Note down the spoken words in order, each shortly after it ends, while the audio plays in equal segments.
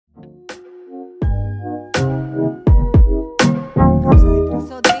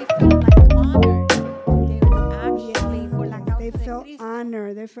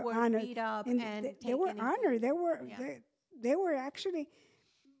felt were honored. beat up And and they were taken honored. Yeah. They were actually,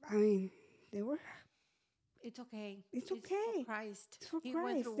 I mean, they were. It's okay. It's For okay. Christ. It's for He went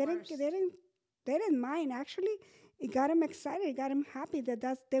Christ. through They worse. didn't mind. Actually, it got them excited. It got them happy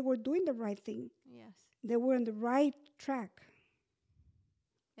that they were doing the right thing. Yes. They were on the right track.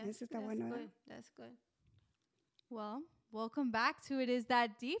 Yes, Eso está that's bueno, good. That's good. Well, welcome back to It Is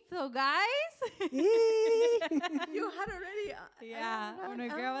That Deep, though, guys. You had already. Yeah, when our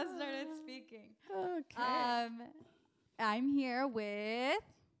grandma started speaking. Okay. I'm here with.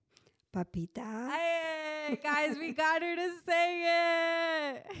 Papitas. Hey, guys, we got her to say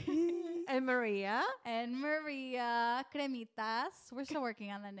it. And Maria. And Maria Cremitas. We're still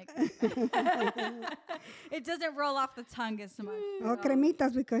working on that nickname. It doesn't roll off the tongue as much. Oh,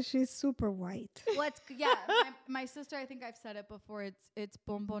 cremitas because she's super white. My sister, I think I've said it before, it's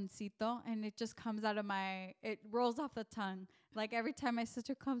bomboncito, and it just comes out of it rolls off the tongue. Like every time my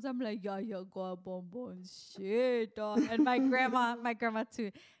sister comes, I'm like, yeah, go bomboncito. And my grandma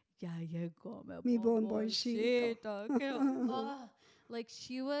too. Ya llegó mi bomboncito. Like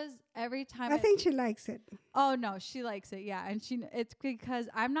she was every time. I think she likes it. Oh no, she likes it. Yeah, and it's because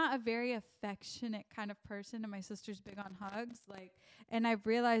I'm not a very affectionate kind of person, and my sister's big on hugs. Like, and I've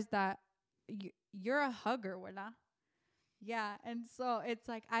realized that you're a hugger, ¿verdad? Yeah, and so it's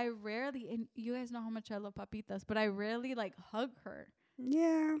like I rarely, and you guys know how much I love Papitas, but I rarely like hug her.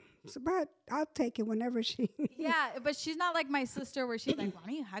 Yeah, but I'll take it whenever she. Yeah, but she's not like my sister where she's like, why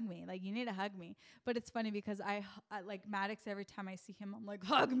don't you hug me? Like, you need to hug me. But it's funny because I like Maddox every time I see him, I'm like,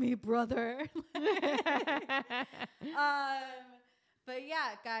 hug me, brother. But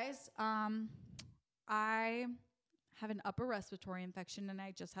yeah, guys, I have an upper respiratory infection and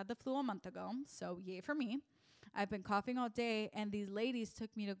I just had the flu a month ago. So yay for me. I've been coughing all day and these ladies took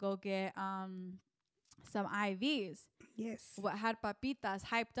me to go get some IVs. Yes. What had Papitas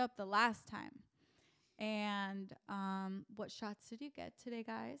hyped up the last time. And what shots did you get today,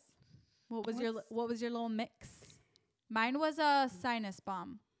 guys? What was your little mix? Mine was a sinus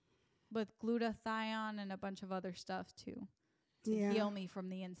bomb with glutathione and a bunch of other stuff too to heal me from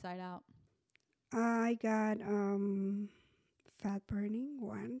the inside out. I got fat burning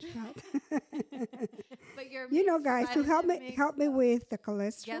one shot. But you know, guys, to help me with the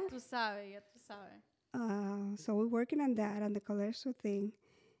cholesterol. Ya tú sabes. So we're working on that, on the cholesterol thing.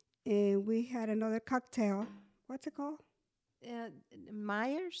 And we had another cocktail. What's it called?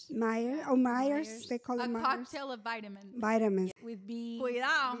 Myers. Myers. They call it Myers. A cocktail of vitamins. Vitamins. With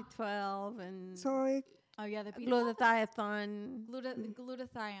B12 and So the glutathione.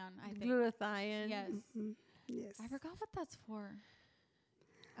 glutathione, I think. Glutathione. Yes. Mm-hmm. Yes. I forgot what that's for.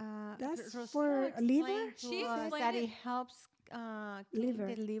 That's for liver? She explained that it helps clean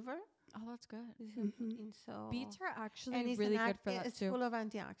the liver. Oh, that's good. And so beets are actually really good for that it's too. It's full of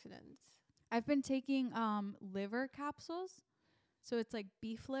antioxidants. I've been taking liver capsules. So it's like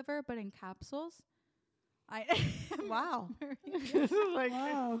beef liver, but in capsules. Wow.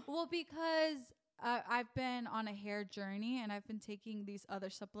 Wow. Well, because I've been on a hair journey and I've been taking these other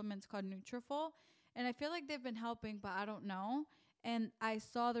supplements called Nutrafol. And I feel like they've been helping, but I don't know. And I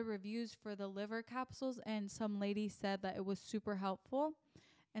saw the reviews for the liver capsules and some lady said that it was super helpful.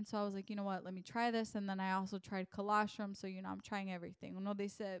 And so I was like, you know what, let me try this. And then I also tried colostrum. So, I'm trying everything. Uno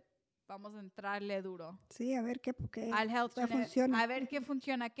dice, vamos a entrarle duro. Sí, a ver qué al health funciona. A ver qué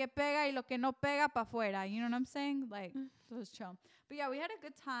funciona, qué pega y lo que no pega para afuera. You know what I'm saying? Like, so it was chill. But yeah, we had a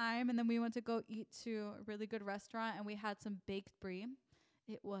good time. And then we went to go eat to a really good restaurant. And we had some baked brie.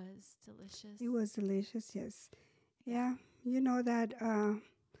 It was delicious. It was delicious, yes. Yeah, you know that.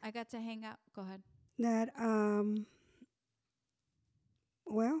 I got to hang out. Go ahead. That,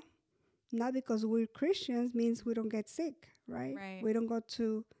 well, not because we're Christians means we don't get sick, right? Right. We don't go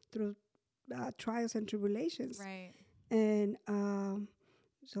through trials and tribulations. Right. And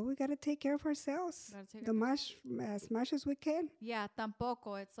so we got to take care of ourselves as much as we can. Yeah,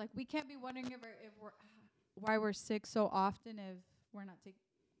 tampoco. It's like we can't be wondering why we're sick so often if we're not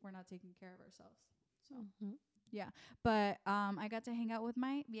taking care of ourselves. So yeah, but I got to hang out with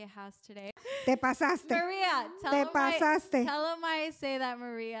my viejas today. Te pasaste. Maria, tell them I say that,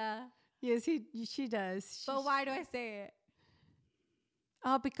 Maria. Yes, she does. But why do I say it?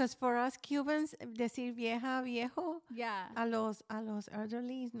 Oh, because for us Cubans, decir vieja, viejo, yeah, a los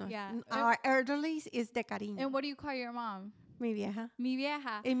elderlies, no. Yeah. Our elderlies is de cariño. And what do you call your mom? Mi vieja. Mi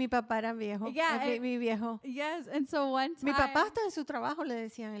vieja. Y mi papá era viejo. Yeah. Mi viejo. Yes, and so one time. Mi papá hasta en su trabajo le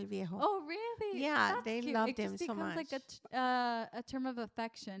decían el viejo. Oh, really? Yeah, that's they cute. loved him so It much. just becomes like a term of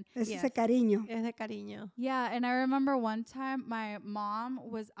affection. Es de cariño. Es de cariño. Yeah, and I remember one time my mom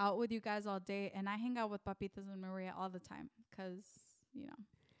was out with you guys all day, and I hang out with Papitas and Maria all the time because,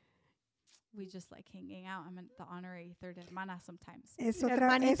 we just like hanging out. I'm the honorary third hermana sometimes.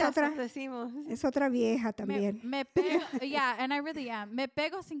 Hermanitas, nos decimos. Es otra vieja también. Me pego, yeah, and I really am. Me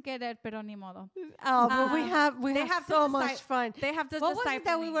pego sin querer, pero ni modo. Oh, but we they have to so decide- much fun. They have to What was decide it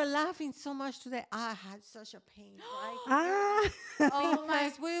that for we me. were laughing so much today? I had such a pain, right? Ah, Oh my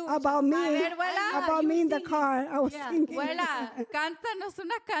Because we were about me. A ver, abuela, About you me in the singing. car. I was Yeah. singing. Abuela, cántanos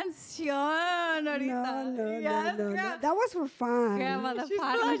una canción ahorita. No, Yes, no. girl. That was for fun. Grandma, the, In the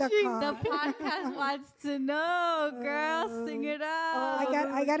the car. podcast wants to know. Girl, sing it out.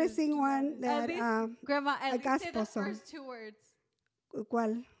 I gotta sing one At that least- Grandma, at a least say gospel the song. first 2 words.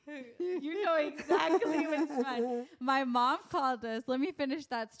 ¿Cuál? You know exactly which one. My mom called us. Let me finish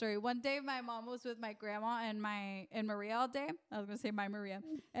that story. One day, my mom was with my grandma and Maria all day. I was gonna say my Maria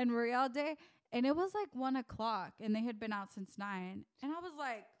and Maria all day, and it was like 1 o'clock, and they had been out since 9. And I was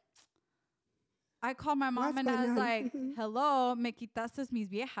like, I called my mom What's and I going was on? like, "Hello, me quitaste mis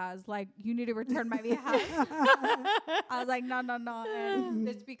viejas. Like, you need to return my viejas." I was like, "No." And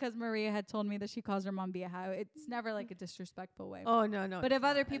it's because Maria had told me that she calls her mom vieja. It's never like a disrespectful way. Oh, no. But if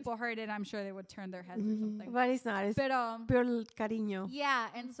other people heard it, I'm sure they would turn their heads or something. But it's not. It's Pero, pure cariño. yeah,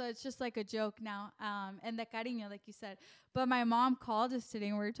 and so it's just like a joke now. And the cariño, like you said. But my mom called us today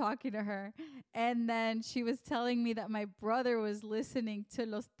and we were talking to her. And then she was telling me that my brother was listening to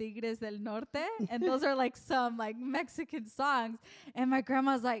Los Tigres del Norte. And those are like some like Mexican songs. And my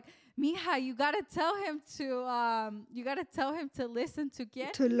grandma's like, "Mija, you gotta tell him to listen to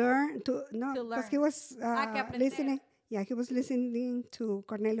quién? To learn, To because he learn. was que aprender. listening. Yeah, he was listening to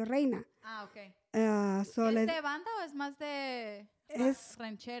Cornelio Reina. Ah, okay. So ¿Es le, de banda o es más de Es-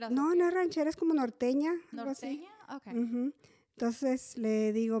 rancheras? no es ranchera, es como norteña. Algo así. ¿Norteña? Okay. Ujú. Entonces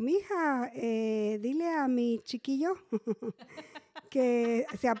le digo, mija, dile a mi chiquillo que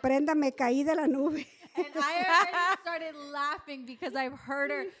se aprenda Me caí de la nube. And I already started laughing because I've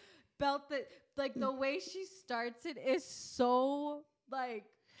heard her belt it. Like the way she starts it is so like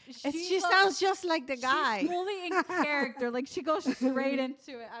She sounds just like the guy. She's fully in character. Like she goes straight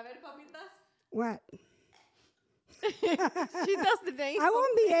into it. A ver, papitas. What? She does the dance. I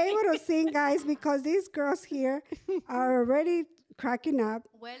won't be able to sing, guys, because these girls here are already cracking up.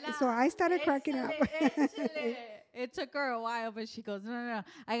 Abuela, So I started cracking up. échale. It took her a while, but she goes, no.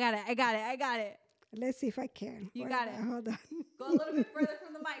 I got it. Let's see if I can. You Wait, got it. Hold on. Go a little bit further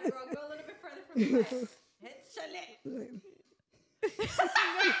from the mic, girl. Go a little bit further from the mic. Échale.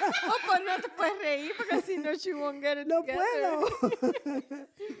 Opa, no te puedes reír porque si no, she won't get it No together. puedo.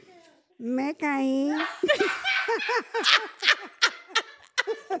 Me caí.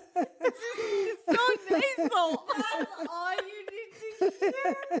 So nasal. That's all you need to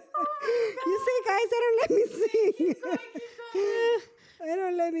hear. You see, guys, they don't let me sing. Keep going. They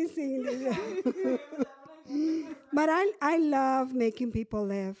don't let me sing. But I love making people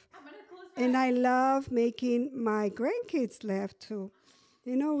laugh. I'm gonna close my And I love making my grandkids laugh too.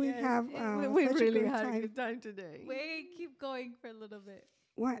 You know, we have we such a really great had a time. good time today. Wait, keep going for a little bit.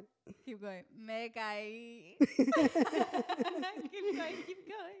 What? Keep going. Me caí. Keep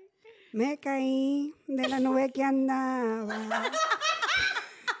going. Me caí de la nube que andaba.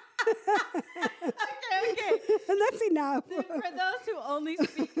 Okay. That's enough. For those who only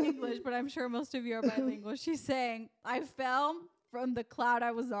speak English, but I'm sure most of you are bilingual, she's saying, I fell from the cloud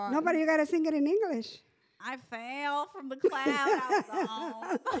I was on. No, but you gotta sing it in English. I fell from the cloud I was on.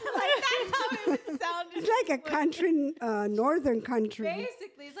 Like, that's how it would sound. It's like a country, northern country.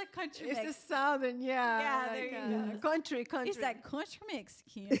 Basically, it's like country It's the Mexican. southern, Yeah, there like, you go. country. It's that country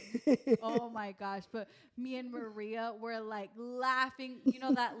Mexican. Oh my gosh. But me and Maria were like laughing. You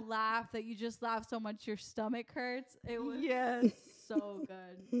know that laugh that you just laugh so much your stomach hurts? It was Yes. so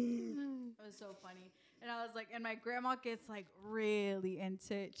good. It was so funny. And I was like, and my grandma gets like really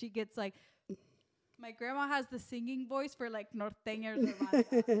into it. She gets like, my grandma has the singing voice for like norteñas or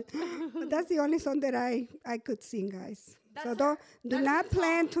bandas. But that's the only song that I could sing, guys. So That's do that's not her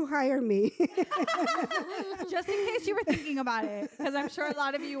plan to hire me. Just in case you were thinking about it, because I'm sure a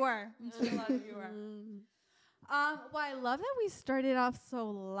lot of you were. Well, I love that we started off so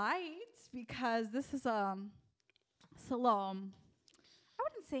light because this is it's a little, I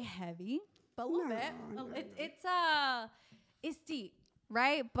wouldn't say heavy, but a little bit. No. It's deep,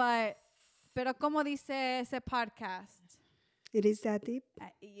 right? Pero como dice ese podcast, It is that deep.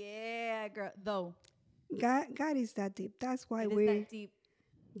 yeah, girl, though God is that deep. That's why it is we that deep,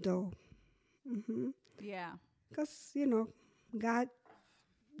 do. yeah. Because, you know, God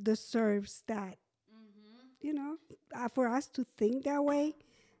deserves that, you know, for us to think that way.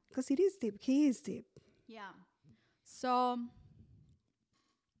 Because it is deep. He is deep. Yeah. So I'm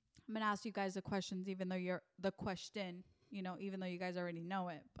gonna ask you guys the questions, even though even though you guys already know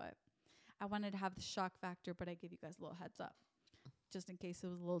it. But I wanted to have the shock factor, but I gave you guys a little heads up, just in case it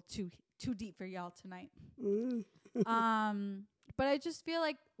was a little too deep for y'all tonight. Mm. But I just feel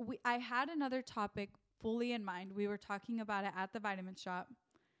like I had another topic fully in mind. We were talking about it at the vitamin shop,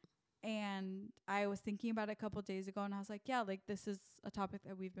 and I was thinking about it a couple days ago, and I was like, yeah, like this is a topic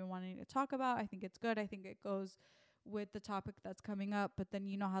that we've been wanting to talk about. I think it's good. I think it goes with the topic that's coming up. But then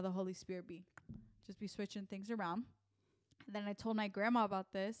you know how the Holy Spirit just be switching things around. And then I told my grandma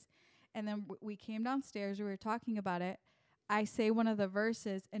about this, and then we came downstairs. We were talking about it. I say one of the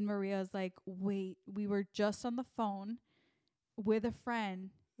verses, and Maria's like, wait, we were just on the phone with a friend,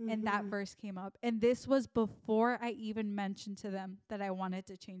 and that verse came up. And this was before I even mentioned to them that I wanted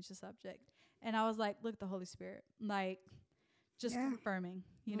to change the subject. And I was like, look, the Holy Spirit, like, just confirming,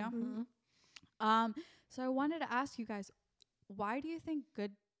 you know? So I wanted to ask you guys, why do you think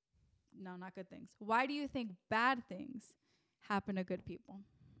not good things. Why do you think bad things happen to good people?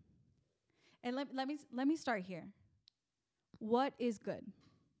 And let me start here. What is good?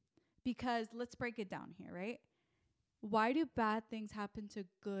 Because let's break it down here, right? Why do bad things happen to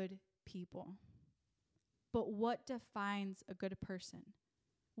good people? But what defines a good person?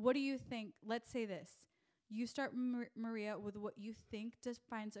 What do you think? Let's say this. You start, Maria, with what you think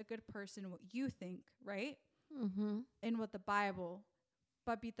defines a good person, what you think, right? And what the Bible,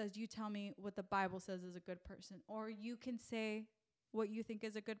 papitas, you tell me what the Bible says is a good person. Or you can say what you think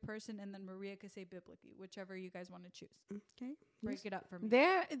is a good person, and then Maria could say biblically, whichever you guys want to choose. Okay. Break it up for me.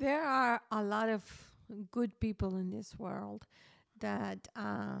 There are a lot of good people in this world that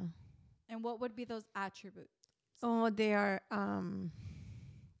And what would be those attributes? they are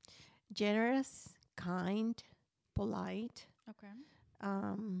generous, kind, polite, Okay.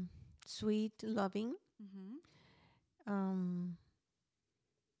 sweet, loving.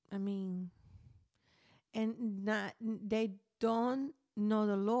 I mean, and they don't know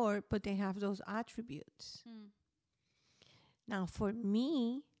the Lord, but they have those attributes. Now, for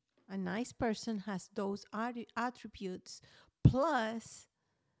me, a nice person has those attributes plus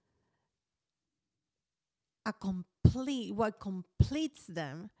what completes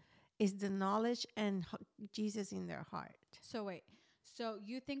them is the knowledge and Jesus in their heart. So wait. So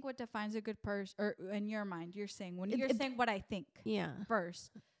you think what defines a good person, or in your mind, you're saying saying what I think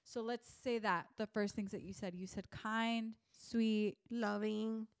first. So let's say that the first things that you said kind, sweet,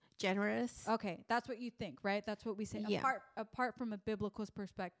 loving, generous. Okay, that's what you think, right? That's what we say. Yeah. Apart from a biblical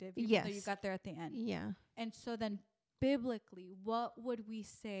perspective, Yes. So you got there at the end. Yeah. And so then biblically, what would we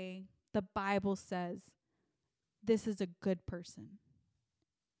say the Bible says this is a good person?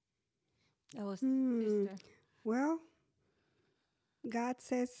 That was Sister. Well, God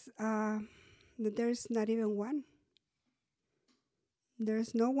says that there's not even one.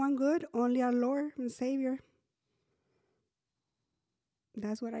 There's no one good, only our Lord and Savior.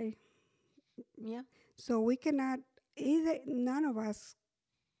 That's what Yeah. So we cannot, none of us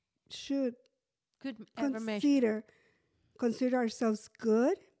should consider ourselves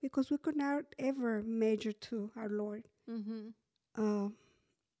good, because we could not ever measure to our Lord.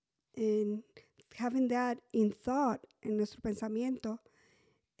 And having that in thought, en nuestro pensamiento,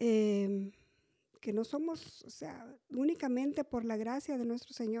 que no somos, o sea, únicamente por la gracia de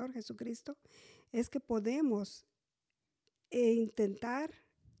nuestro Señor Jesucristo, es que podemos intentar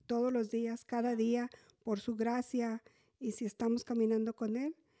todos los días, cada día, por su gracia, y si estamos caminando con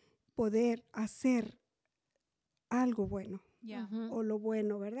Él, poder hacer algo bueno. Yeah. O lo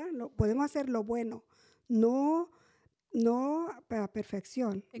bueno, ¿verdad? Podemos hacer lo bueno, no a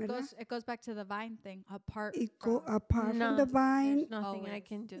perfección, ¿verdad? It goes back to the vine thing. Apart from the vine, there's nothing I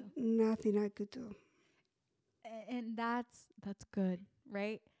can do. Nothing I could do. And that's good,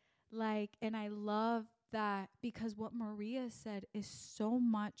 right? Like, and I love that, because what Maria said is so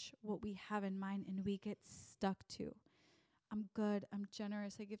much what we have in mind and we get stuck to. I'm good, I'm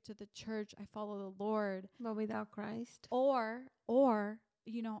generous, I give to the church, I follow the Lord. But without Christ. Or,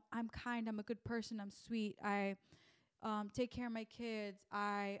 you know, I'm kind, I'm a good person, I'm sweet, I take care of my kids,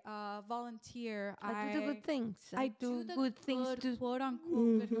 I volunteer, I do the good things. I do the good things, quote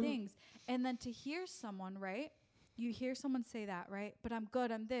unquote good things. And then to hear someone, right? You hear someone say that, right? But I'm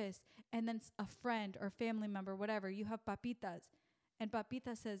good, I'm this. And then a friend or family member, whatever, you have papitas. And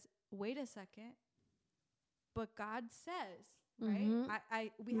papita says, wait a second. But God says,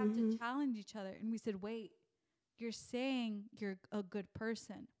 right? We have to challenge each other. And we said, wait, you're saying you're a good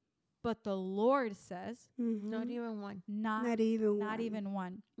person. But the Lord says, not even one. Not even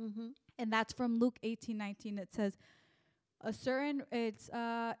one. And that's from Luke 18:19. It says,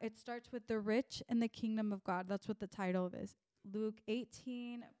 it starts with the rich and the kingdom of God. That's what the title of is. Luke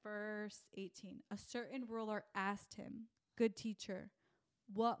 18, verse 18. A certain ruler asked him, good teacher,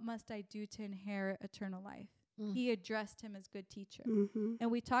 what must I do to inherit eternal life? He addressed him as good teacher.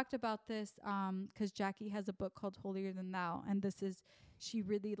 And we talked about this because Jackie has a book called Holier Than Thou. And she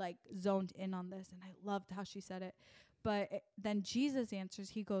really like zoned in on this. And I loved how she said it. But then Jesus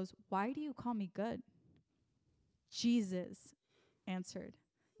answers, he goes, why do you call me good? Jesus answered.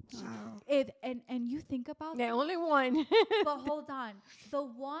 Wow. And you think about The that, only one. but hold on. The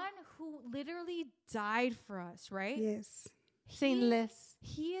one who literally died for us, right? Yes. Sinless.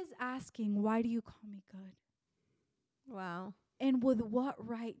 He is asking, why do you call me good? Wow. And with what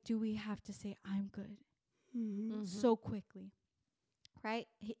right do we have to say I'm good so quickly? Right?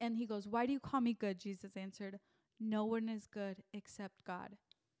 And he goes, why do you call me good? Jesus answered, no one is good except God.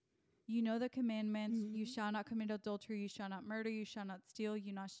 You know the commandments. You shall not commit adultery. You shall not murder. You shall not steal.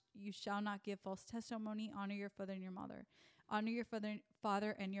 You shall not give false testimony. Honor your father and your mother. Honor your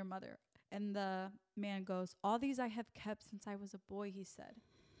father and your mother. And the man goes, all these I have kept since I was a boy, he said.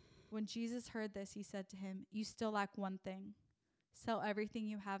 When Jesus heard this, he said to him, you still lack one thing. Sell everything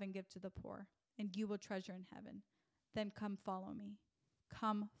you have and give to the poor, and you will treasure in heaven. Then come follow me.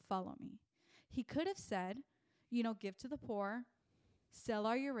 Come follow me. He could have said, give to the poor, sell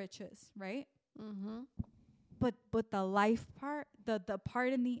all your riches, right? But the life part, the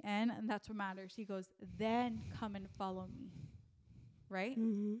part in the end, and that's what matters. He goes, then come and follow me. Right?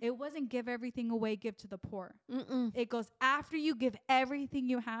 It wasn't give everything away, give to the poor. It goes, after you give everything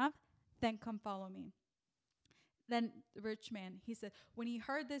you have, then come follow me. Then the rich man, he said, when he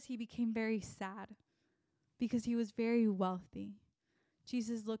heard this, he became very sad because he was very wealthy.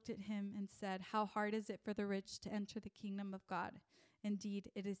 Jesus looked at him and said, how hard is it for the rich to enter the kingdom of God?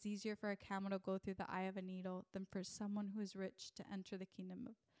 Indeed, it is easier for a camel to go through the eye of a needle than for someone who is rich to enter the kingdom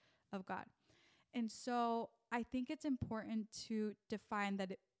of God. And so I think it's important to define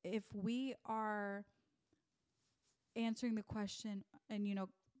that if we are answering the question, and,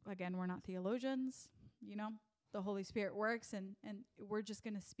 again, we're not theologians, the Holy Spirit works, and we're just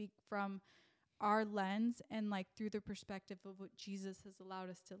going to speak from our lens and like through the perspective of what Jesus has allowed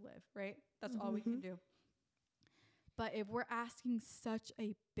us to live, right? That's all we can do. But if we're asking such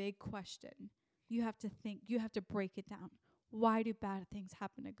a big question, you have to break it down. Why do bad things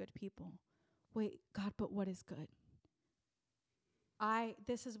happen to good people? Wait, God, but what is good?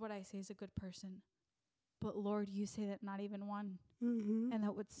 This is what I say as a good person. But Lord, you say that not even one. And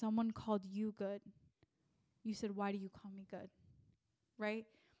that when someone called you good, you said, why do you call me good? Right?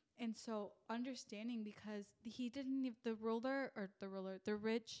 And so understanding, because the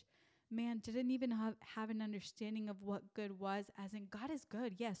rich man didn't even have an understanding of what good was, as in God is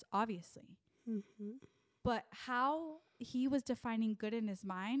good. Yes, obviously. But how he was defining good in his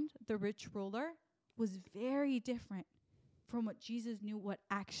mind, the rich ruler, was very different from what Jesus knew what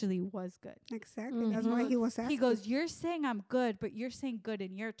actually was good. Exactly. That's why he was asking. He goes, you're saying I'm good, but you're saying good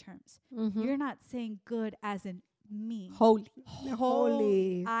in your terms. You're not saying good as in me.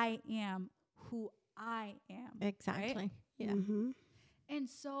 Holy. I am who I am. Exactly. Right? Yeah. And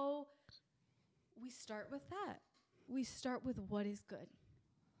so we start with that. We start with what is good.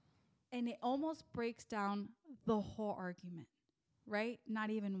 And it almost breaks down the whole argument, right? Not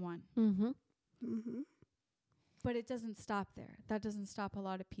even one. But it doesn't stop there. That doesn't stop a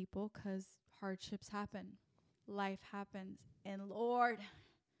lot of people because hardships happen. Life happens. And Lord,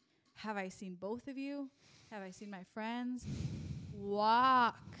 have I seen both of you? Have I seen my friends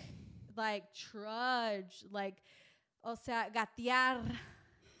walk, like trudge, like, gatear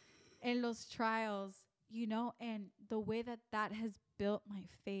en los trials, and the way that has built my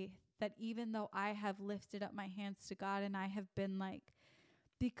faith, that even though I have lifted up my hands to God and I have been like,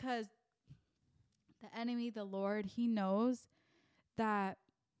 because the enemy, the Lord, he knows that,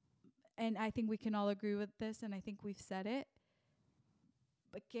 and I think we can all agree with this, and I think we've said it,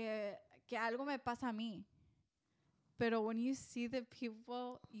 but que algo me pasa a mí. Pero when you see the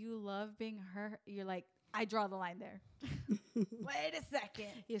people you love being hurt, you're like, I draw the line there. Wait a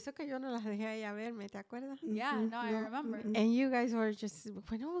second. Y eso que yo no las dejé allá verme, ¿te acuerdas? Yeah, no, I remember. And you guys were just,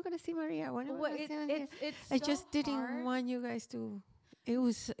 when are we going to see Maria? When are we going to see Maria? I just didn't want you guys to. It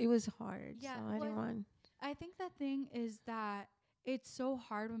was hard. Yeah, so I didn't want. I think the thing is that it's so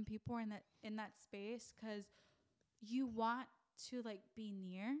hard when people are in that space, because you want to like be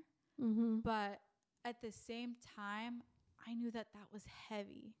near, but at the same time, I knew that was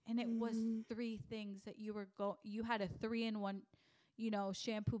heavy, and it was 3 things that you had a 3-in-1,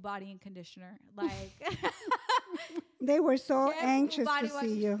 shampoo, body, and conditioner. Like they were so anxious to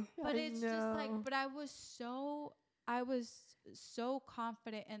see you. But it's just like, but I was so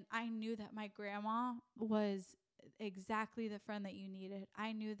confident, and I knew that my grandma was exactly the friend that you needed.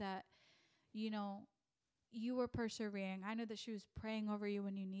 I knew that, you were persevering. I know that she was praying over you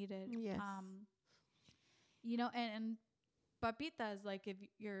when you needed. Yes. You know, and papitas, like if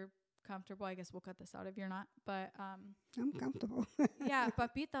you're comfortable, I guess we'll cut this out if you're not. But I'm comfortable. yeah,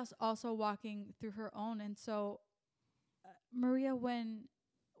 papitas also walking through her own. And so, Maria, when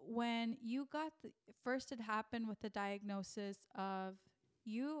you got first, it happened with the diagnosis of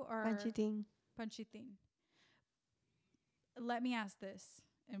you or Panchitin. Let me ask this,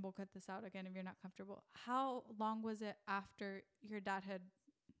 and we'll cut this out again if you're not comfortable. How long was it after your dad had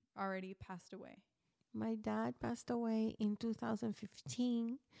already passed away? My dad passed away in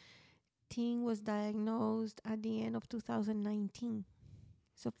 2015. Ting was diagnosed at the end of 2019.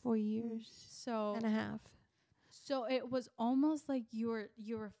 So 4 years and a half. So it was almost like you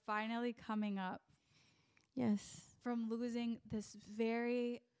were finally coming up. Yes. From losing this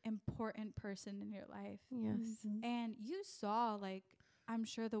very important person in your life. Yes. Mm-hmm. And you saw, like, I'm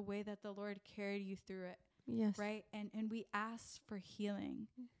sure the way that the Lord carried you through it. Yes. Right? And we asked for healing.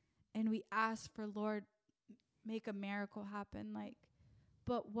 And we asked for, Lord, make a miracle happen. Like,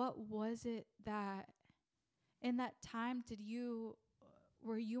 but what was it that in that time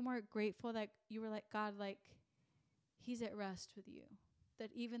were you more grateful that you were like, God, like, he's at rest with you?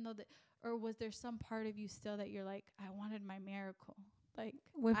 That even though or was there some part of you still that you're like, I wanted my miracle? Like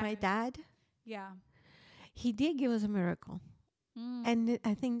with my dad? Yeah. He did give us a miracle. And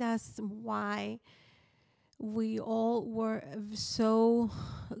I think that's why we all were so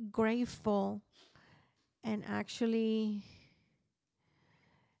grateful. And actually,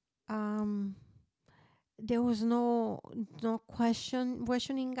 there was no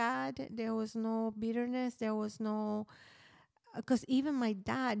questioning God. There was no bitterness. There was no, because even my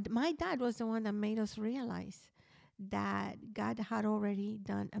dad was the one that made us realize that God had already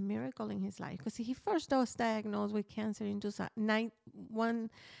done a miracle in his life. Because he first was diagnosed with cancer in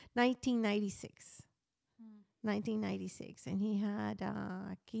 1996. 1996. And he had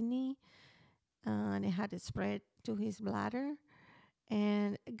a kidney, and it had spread to his bladder.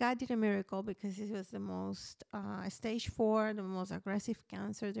 And God did a miracle because it was the most stage 4, the most aggressive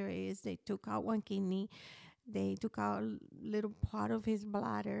cancer there is. They took out one kidney. They took out a little part of his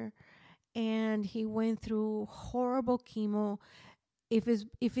bladder. And he went through horrible chemo. If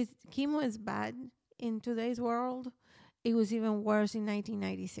chemo is bad in today's world, it was even worse in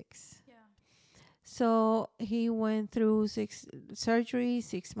 1996. Yeah. So he went through 6 surgeries,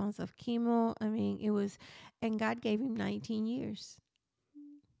 6 months of chemo. I mean, it was, and God gave him 19 years.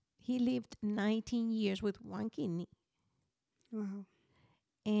 He lived 19 years with one kidney. Wow.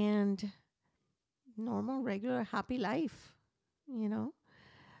 And normal, regular, happy life, you know?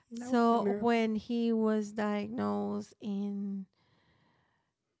 So when he was diagnosed he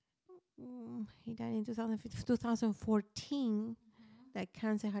died in 2014, that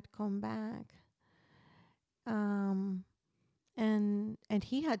cancer had come back. And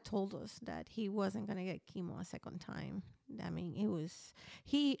he had told us that he wasn't going to get chemo a second time. I mean,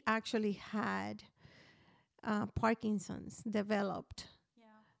 he actually had Parkinson's developed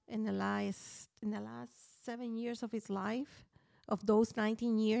in the last 7 years of his life, of those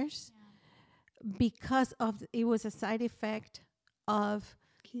 19 years, because of it was a side effect of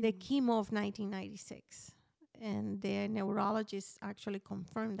the chemo of 1996. And the neurologists actually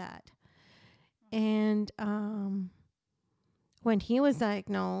confirmed that. And when he was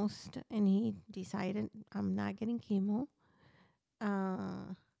diagnosed and he decided, I'm not getting chemo,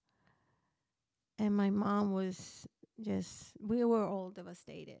 and my mom was we were all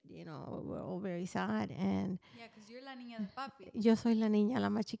devastated, you know, we were all very sad. And yeah, because you're la niña de papi. Yo soy la niña, la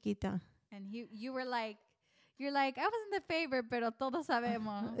más chiquita. And you were like, you're like, I wasn't the favorite, pero todos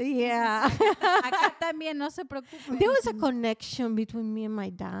sabemos. Yeah. Acá también, no se preocupe. There was a connection between me and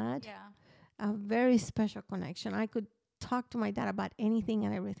my dad. Yeah. A very special connection. I could talk to my dad about anything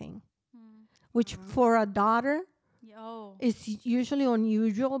and everything, which for a daughter is usually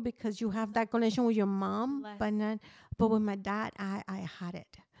unusual because you have that connection with your mom, but with my dad, I had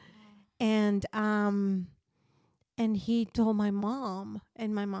it. And he told my mom,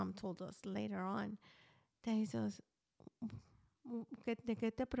 and my mom told us later on, that he says, ¿de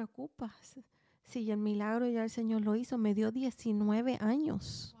qué te preocupas? Si el milagro ya el Señor lo hizo, me dio 19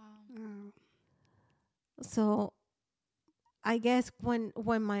 años. Wow. So I guess when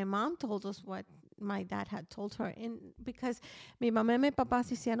my mom told us what my dad had told her, and because mi mamá y mi papá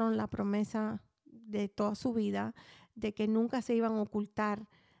se hicieron la promesa de toda su vida de que nunca se iban a ocultar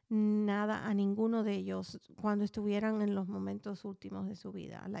nada a ninguno de ellos cuando estuvieran en los momentos últimos de su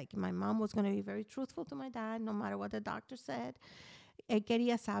vida. Like my mom was going to be very truthful to my dad no matter what the doctor said. Él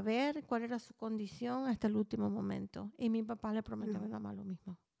quería saber cuál era su condición hasta el último momento. Y mi papá le prometió a mi mamá lo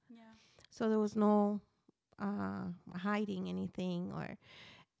mismo. Yeah. So there was no hiding anything,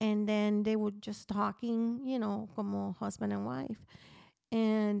 and then they were just talking, como husband and wife.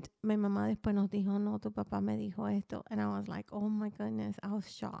 And mi mamá después nos dijo, no, tu papá me dijo esto. And I was like, oh my goodness, I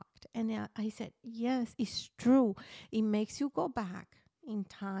was shocked. And I said, yes, it's true. It makes you go back in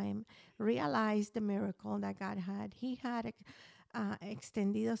time, realize the miracle that God had. He had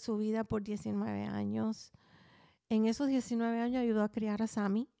extendido su vida por 19 años. En esos 19 años ayudó a criar a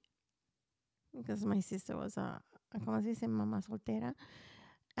Sammy, because my sister was ¿cómo se dice? Mamá soltera.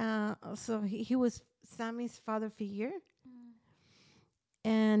 So he was Sammy's father figure.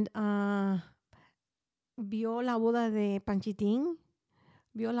 And vio la boda de Panchitín,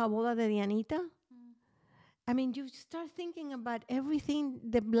 vio la boda de Dianita. I mean, you start thinking about everything,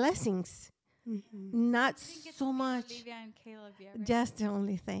 the blessings, not so much. Olivia and Caleb yet, right? That's the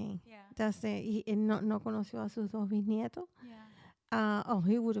only thing. Yeah. That's no conoció a sus dos bisnietos. Yeah.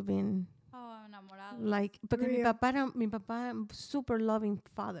 He would have been Enamorado. like, porque mi Real. papá era super loving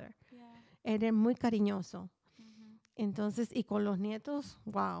father. Yeah. Era muy cariñoso. Entonces, y con los nietos,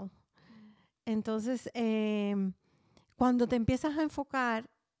 wow. Entonces, cuando te empiezas a enfocar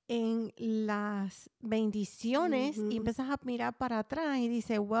en las bendiciones y empiezas a mirar para atrás y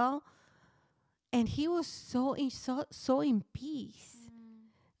dices, well, and he was so in peace,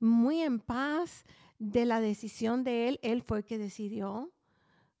 muy en paz de la decisión de él. Él fue el que decidió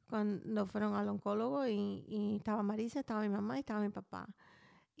cuando fueron al oncólogo y estaba Marisa, estaba mi mamá y estaba mi papá.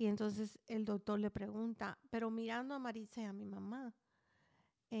 Y entonces el doctor le pregunta, pero mirando a Marisa y a mi mamá,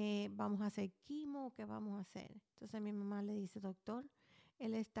 ¿vamos a hacer quimo o qué vamos a hacer? Entonces mi mamá le dice, doctor,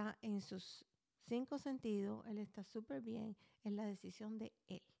 él está en sus 5 sentidos, él está súper bien, es la decisión de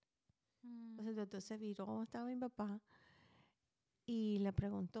él. Entonces el doctor se viró, estaba mi papá, y le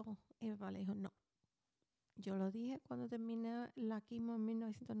preguntó, y mi papá le dijo, no. Yo lo dije cuando terminé la quimo en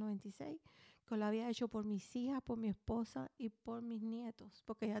 1996, que lo había hecho por mis hijas, por mi esposa y por mis nietos,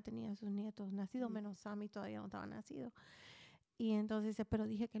 porque ya tenía sus nietos nacidos, menos Sammy todavía no estaba nacido. Y entonces dice, pero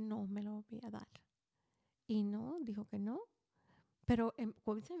dije que no me lo voy a dar. Y no, dijo que no. Pero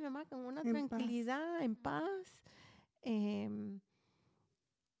como dice mi mamá, con una tranquilidad, en paz. Y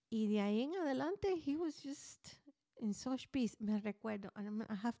de ahí en adelante, he was just in such peace. Me recuerdo, and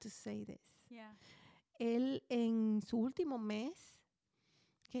I have to say this. Yeah. Él en su último mes,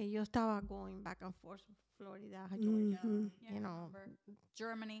 que yo estaba going back and forth from Florida, Georgia, Yeah, you know,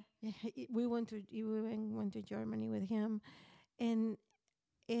 Germany. we went to Germany with him, and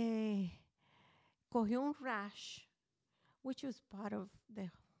cogió un rash, which was part of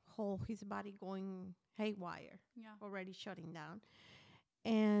the whole his body going haywire, already shutting down.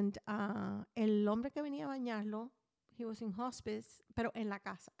 And el hombre que venía a bañarlo, he was in hospice, pero en la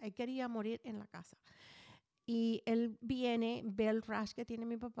casa. Él quería morir en la casa. Y él viene, ve el rash que tiene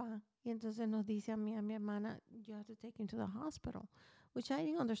mi papá, y entonces nos dice a mí, a mi hermana, you have to take him to the hospital. Which I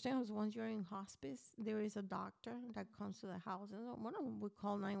didn't understand, was once you're in hospice, there is a doctor that comes to the house. And one of them, we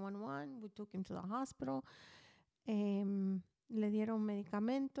called 911, we took him to the hospital, le dieron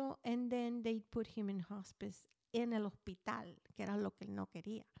medicamento, and then they put him in hospice en el hospital, que era lo que él no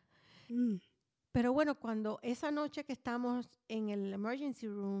quería. Pero bueno, cuando esa noche que estamos en el emergency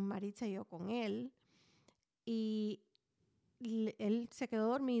room, Maritza y yo con él, y él se quedó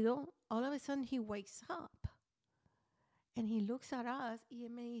dormido, all of a sudden he wakes up and he looks at us y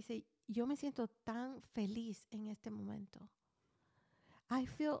él me dice, yo me siento tan feliz en este momento.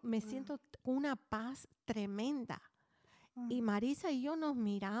 Me siento con una paz tremenda. Y Marisa y yo nos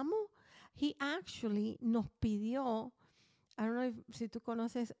miramos. He actually nos pidió, I don't know si tú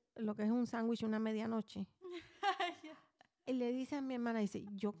conoces lo que es un sándwich una medianoche. Yeah. Y le dice a mi hermana, dice,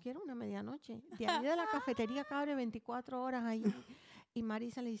 yo quiero una medianoche. De ahí de la cafetería que abre 24 horas ahí. Y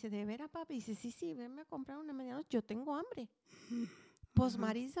Marisa le dice, ¿de veras, papi? Y dice, sí, venme a comprar una medianoche. Yo tengo hambre. Pues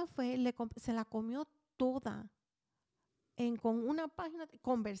Marisa se la comió toda. Con una página,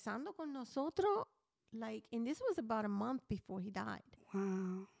 conversando con nosotros. And this was about a month before he died.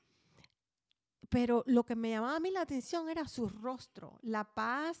 Wow. Pero lo que me llamaba a mí la atención era su rostro. La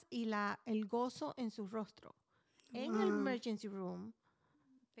paz y el gozo en su rostro. En el emergency room,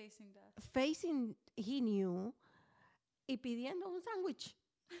 Facing death. he knew, y pidiendo un sándwich.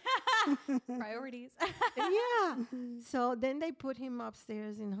 Priorities. Yeah. So then they put him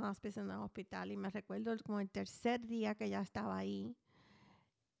upstairs in hospice en el hospital. Y me recuerdo como el tercer día que ya estaba ahí.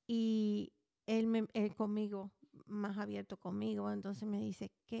 Y él conmigo, más abierto conmigo. Entonces me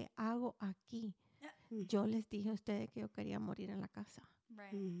dice, ¿qué hago aquí? Yo les dije a ustedes que yo quería morir en la casa.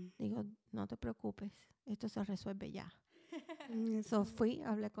 Right. Digo, no te preocupes, esto se resuelve ya. So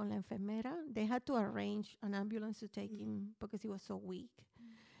hablé con la enfermera. They had to arrange an ambulance to take him because he was so weak.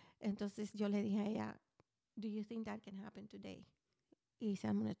 Entonces yo le dije a ella, do you think that can happen today? He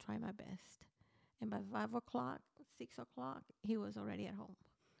said, I'm going to try my best. And by 5 o'clock, 6 o'clock, he was already at home.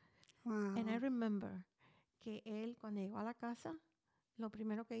 Wow. And I remember que él, cuando llegó a la casa, lo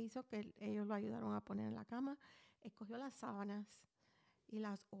primero que hizo, que ellos lo ayudaron a poner en la cama, escogió las sábanas y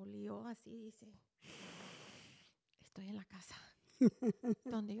las olió así, dice, estoy en la casa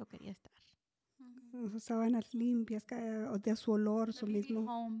donde yo quería estar. Sábanas limpias, o de su olor, su Let me be mismo.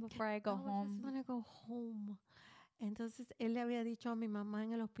 home before I go I home. just want to go home. Entonces, él le había dicho a mi mamá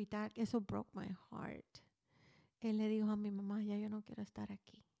en el hospital que eso broke my heart. Él le dijo a mi mamá, ya yo no quiero estar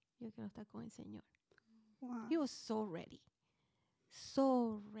aquí. Yo quiero estar con el Señor. Wow. He was so ready.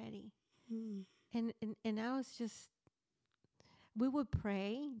 So ready. Mm. And I was just, we would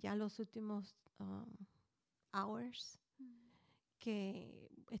pray ya los últimos hours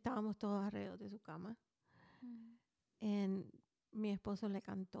que estábamos todos alrededor de su cama. Y mi esposo le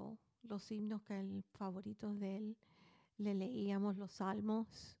cantó los himnos favoritos de él. Le leíamos los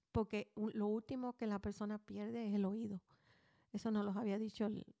salmos, porque lo último que la persona pierde es el oído. Eso nos lo había dicho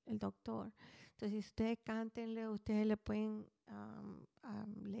el doctor. Entonces, ustedes cántenle, ustedes le pueden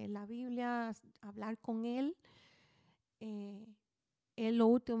leer la Biblia, hablar con él. Él lo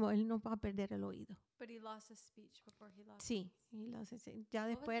último, él no va a perder el oído. But he lost his speech before he lost. Sí, ya What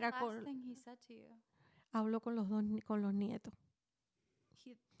was después the era last thing he said to you? habló con los nietos.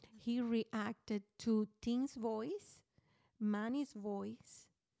 He reacted to Tim's voice, Manny's voice.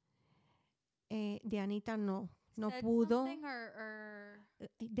 De Anita no said pudo. something or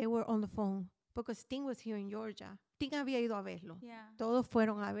They were on the phone because Tim was here in Georgia. Tim había ido a verlo. yeah. Todos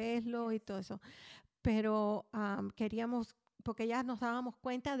fueron a verlo y todo eso. Pero queríamos, porque ya nos dábamos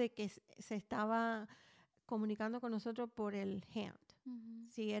cuenta de que se estaba comunicando con nosotros por el hand.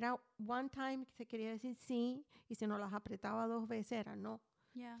 Si era one time, se quería decir sí, y si nos las apretaba 2 veces era no.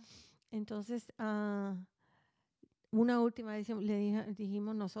 Yeah. Entonces, una última vez le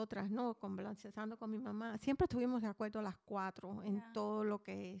dijimos nosotras, no, conversando con mi mamá, siempre estuvimos de acuerdo a las 4 en todo lo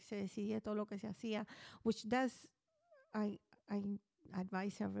que se decidía, todo lo que se hacía, which does, I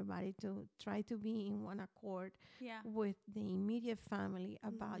advise everybody to try to be in one accord with the immediate family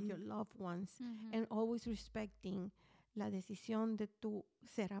about your loved ones and always respecting la decisión de tu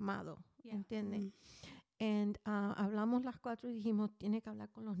ser amado, ¿entiendes? And hablamos las 4 y dijimos, tiene que hablar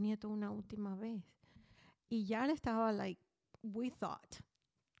con los nietos una última vez. Y ya le estaba we thought,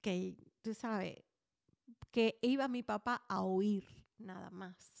 que tú sabes, que iba mi papá a oír nada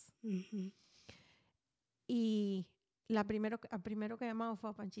más. Y el primero que llamamos fue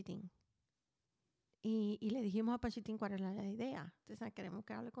a Panchitín. Y le dijimos a Panchitín cuál era la idea. Entonces, queremos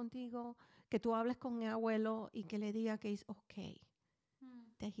que hable contigo, que tú hables con mi abuelo y que le diga que es okay.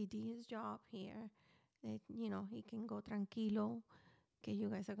 That he did his job here. That, you know, he can go tranquilo. Que you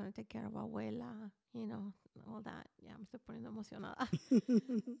guys are going to take care of abuela. You know, all that. Ya me estoy poniendo emocionada.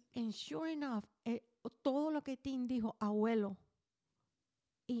 And sure enough, todo lo que Tim dijo, abuelo,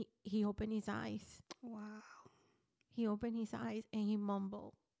 he opened his eyes. Wow. He opened his eyes and he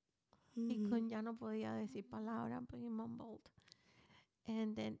mumbled. Ya no podía decir palabras, but he mumbled.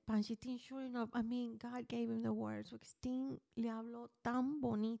 And then Panchitín, sure enough, I mean, God gave him the words. Because Tim le habló tan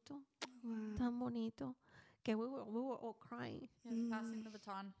bonito, que we were all crying. Just passing the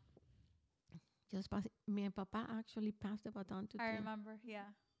baton. Mi papá actually passed the baton to Tim. I remember, yeah.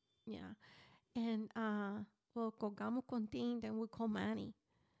 Yeah. And, colgamos con Tim, then we called Manny.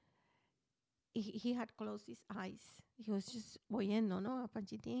 He had closed his eyes. He was just oyendo, ¿no? A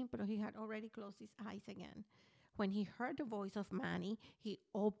Panchitín, but he had already closed his eyes again. When he heard the voice of Manny, he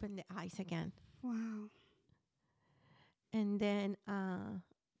opened the eyes again. Wow. And then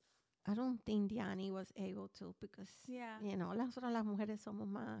I don't think Diani was able to because, you know, nosotras las mujeres somos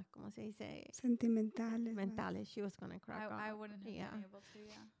más, ¿cómo se dice? Sentimentales. She was going to crack up. I wouldn't have been able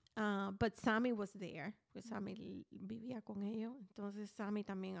to, But Sammy was there, pues Sammy vivía con ellos. Entonces Sammy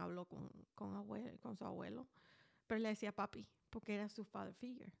también habló con su abuelo, pero le decía papi, porque era su father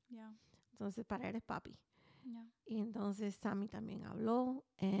figure. Yeah. Entonces para él es papi. Yeah. Y entonces Sammy también habló,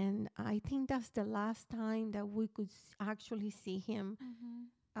 and I think that's the last time that we could actually see him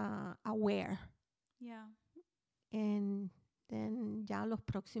aware. Yeah. And then ya los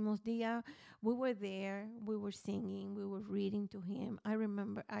próximos días, we were there, we were singing, we were reading to him. I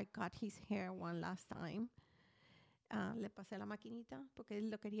remember I cut his hair one last time. Le pasé la maquinita porque él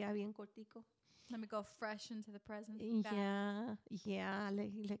lo quería bien cortico. Let me go fresh into the presence. Yeah,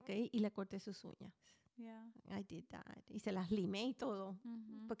 y le corté sus uñas. Yeah. I did that. Y se las limé y todo.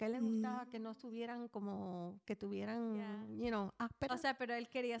 Porque a él le gustaba que no estuvieran como, que tuvieran, ásperas. O sea, pero él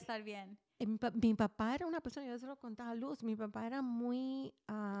quería estar bien. Mi papá era una persona, yo se lo contaba a Luz, mi papá era muy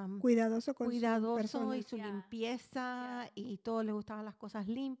Cuidadoso con su cuidadoso persona. y su Yeah. limpieza Yeah. y todo le gustaban las cosas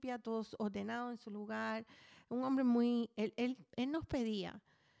limpias, todos ordenados en su lugar. Un hombre muy, él nos pedía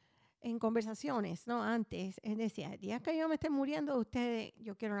en conversaciones, ¿no? Antes, él decía, el día que yo me esté muriendo, ustedes,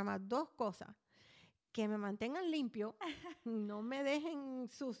 yo quiero nada más 2 cosas. Que me mantengan limpio, no me dejen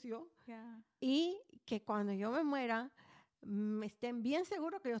sucio Yeah. y que cuando yo me muera estén bien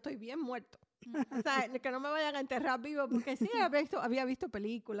seguros que yo estoy bien muerto. O sea, que no me vayan a enterrar vivo, porque sí, había visto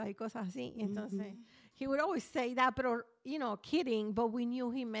películas y cosas así. Entonces, he would always say that, pero, kidding, but we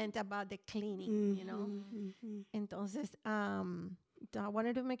knew he meant about the cleaning, Entonces, I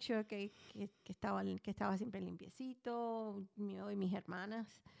wanted to make sure que estaba siempre limpiecito, yo y mis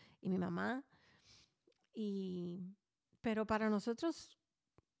hermanas y mi mamá. Pero para nosotros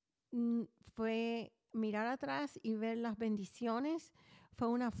fue mirar atrás y ver las bendiciones, fue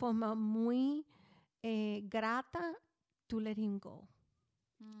una forma muy grata to let him go.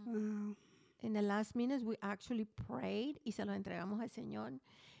 Wow. In the last minutes we actually prayed y se lo entregamos al Señor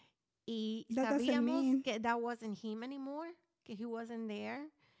y That doesn't sabíamos mean- que that wasn't him anymore, que he wasn't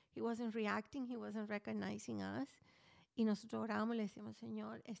there, he wasn't reacting, he wasn't recognizing us. Y nosotros oramos y le decimos,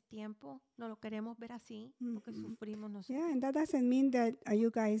 Señor, es tiempo, no lo queremos ver así, porque sufrimos nosotros. Yeah, and that doesn't mean that you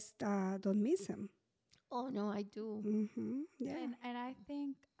guys don't miss him. Oh, no, I do. Yeah. And I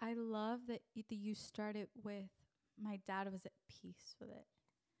think I love that you started with my dad was at peace with it.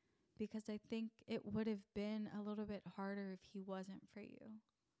 Because I think it would have been a little bit harder if he wasn't for you.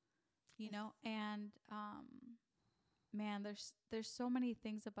 You know? And man, there's so many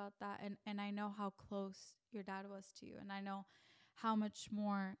things about that, and I know how close your dad was to you, and I know how much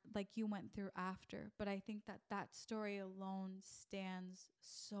more like you went through after, but I think that story alone stands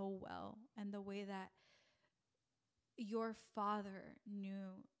so well, and the way that your father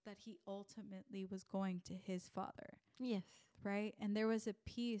knew that he ultimately was going to his father. Yes. Right? And there was a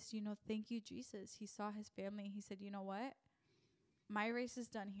peace, thank you, Jesus. He saw his family. He said, you know what? My race is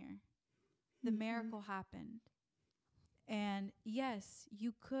done here. The miracle happened. And yes,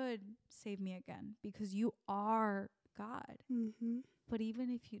 you could save me again because you are God. But even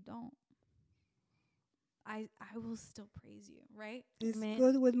if you don't, I will still praise you, right? It's Amen.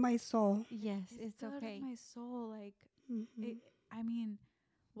 good with my soul. Yes, it's good okay. with my soul. Like, I mean,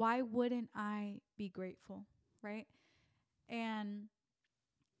 why wouldn't I be grateful, right? And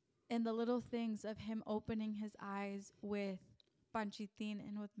the little things of him opening his eyes with Panchitin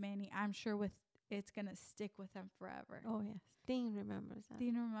and with Manny, I'm sure it's going to stick with him forever. Oh, yes. Dean remembers that.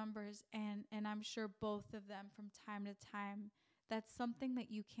 Dean remembers, and I'm sure both of them from time to time, that's something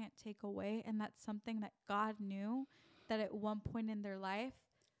that you can't take away, and that's something that God knew that at one point in their life,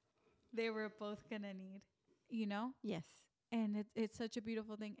 they were both going to need, Yes. And it's such a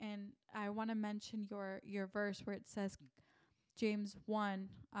beautiful thing. And I want to mention your verse where it says, James 1,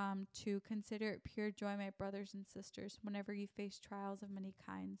 to consider it pure joy, my brothers and sisters, whenever you face trials of many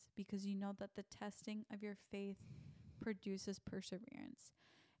kinds, because you know that the testing of your faith produces perseverance.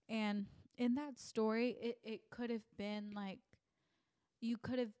 And in that story, it could have been like, you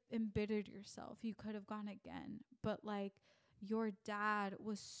could have embittered yourself. You could have gone again. But like, your dad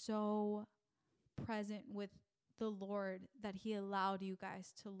was so present with the Lord that he allowed you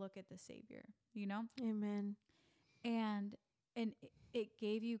guys to look at the Savior, Amen. And it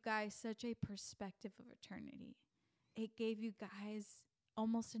gave you guys such a perspective of eternity. It gave you guys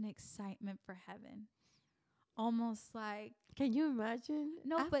almost an excitement for heaven. Almost like, can you imagine?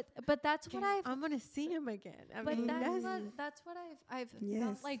 No, but that's what I'm going to see him again. But that's what I've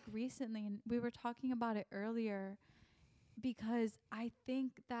felt like recently, and we were talking about it earlier, because I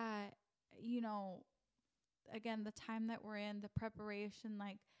think that, again, the time that we're in, the preparation,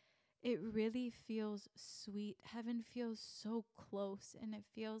 like, it really feels sweet. Heaven feels so close, and it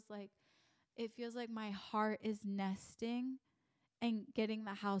feels like my heart is nesting and getting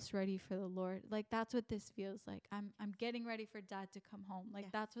the house ready for the Lord. Like, that's what this feels like. I'm getting ready for Dad to come home.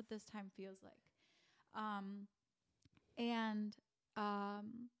 Like, that's what this time feels like.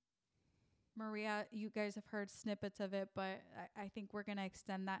 Maria, you guys have heard snippets of it, but I think we're going to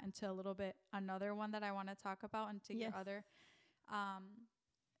extend that into a little bit another one that I want to talk about, and to your other.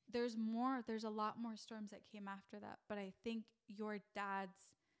 There's a lot more storms that came after that, but I think your dad's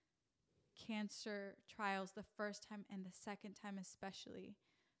cancer trials, the first time and the second time especially,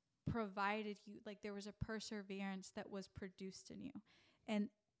 provided you, like, there was a perseverance that was produced in you. And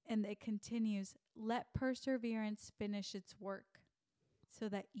it continues, let perseverance finish its work so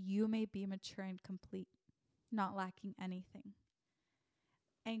that you may be mature and complete, not lacking anything.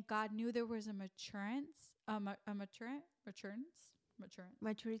 And God knew there was a maturity.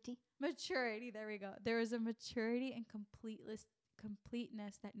 There we go. There was a maturity and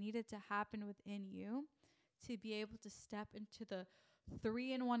completeness that needed to happen within you to be able to step into the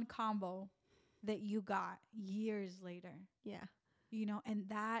 3-in-1 combo that you got years later. Yeah. You know, and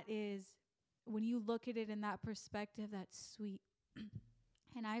that is, when you look at it in that perspective, that's sweet.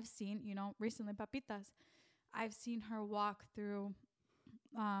 And I've seen, you know, recently, papitas, I've seen her walk through,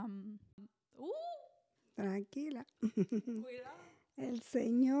 Tranquila. cuidado. El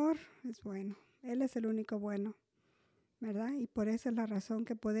Señor es bueno. Él es el único bueno, ¿verdad? Y por esa es la razón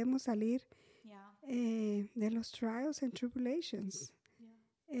que podemos salir de los trials and tribulations.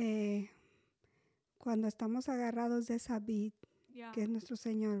 Cuando estamos agarrados de esa vid, que es nuestro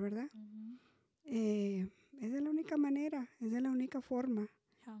Señor, ¿verdad? Es de la única manera, es de la única forma.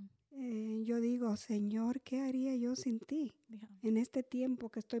 Yo digo, Señor, ¿qué haría yo sin ti? En este tiempo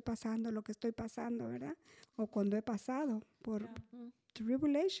que estoy pasando, lo que estoy pasando, ¿verdad? O cuando he pasado por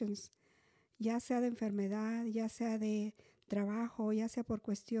tribulations, ya sea de enfermedad, ya sea de trabajo, ya sea por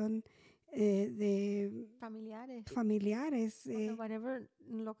cuestión de familiares. Whatever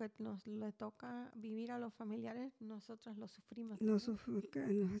lo que nos le toca vivir a los familiares, nosotros lo sufrimos.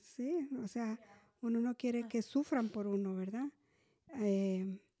 Sí, o sea, uno no quiere que sufran por uno, ¿verdad?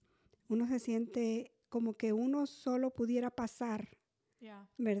 Uno se siente como que uno solo pudiera pasar,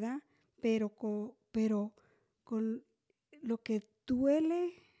 ¿verdad? Pero con lo que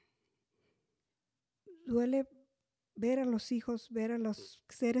duele ver a los hijos, ver a los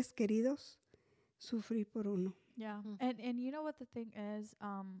seres queridos sufrir por uno. Yeah. And you know what the thing is?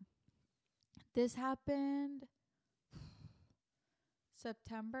 This happened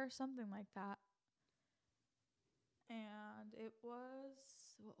September, something like that. And it was,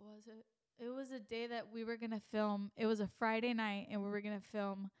 what was it? It was a day that we were going to film. It was a Friday night, and we were going to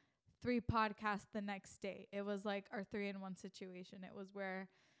film 3 podcasts the next day. It was like our 3-in-1 situation. It was where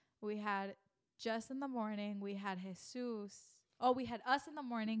we had Jess in the morning, we had Jesus. Oh, we had us in the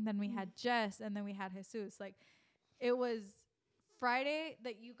morning, then we had Jess, and then we had Jesus. Like, it was Friday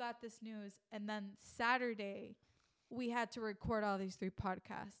that you got this news, and then Saturday we had to record all these 3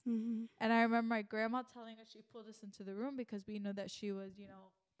 podcasts. And I remember my grandma telling us, she pulled us into the room because we knew that she was, you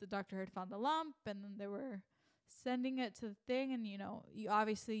know, the doctor had found a lump, and then they were sending it to the thing. And, you know, you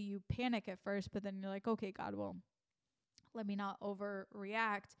panic at first, but then you're like, okay, God, well, let me not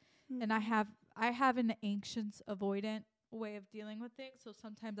overreact. And I have an anxious avoidant way of dealing with things. So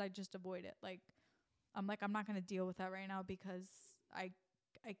sometimes I just avoid it. I'm not going to deal with that right now because I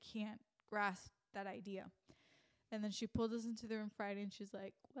can't grasp that idea. And then she pulled us into the room Friday, and she's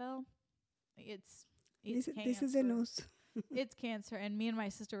like, well, it's cancer. This is the news. It's cancer. And me and my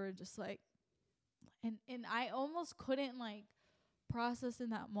sister were just like, and I almost couldn't process in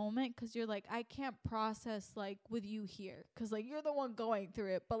that moment, because you're like, I can't process with you here, because you're the one going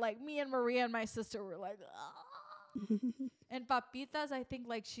through it. But me and Maria and my sister were like, ah. And papitas, I think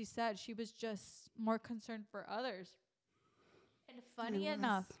she said, she was just more concerned for others. And funny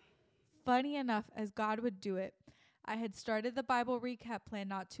enough, as God would do it, I had started the Bible recap plan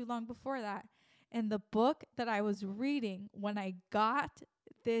not too long before that. And the book that I was reading when I got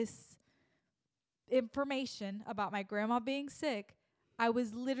this information about my grandma being sick, I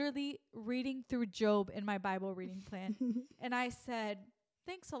was literally reading through Job in my Bible reading plan. And I said,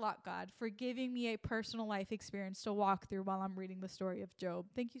 thanks a lot, God, for giving me a personal life experience to walk through while I'm reading the story of Job.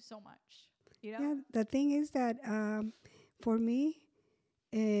 Thank you so much. You know? Yeah, the thing is that for me,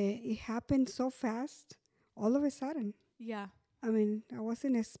 it happened so fast, all of a sudden. Yeah. I mean, I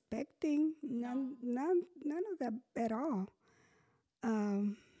wasn't expecting none of that at all.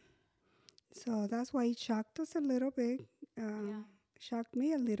 So that's why it shocked us a little bit. Shocked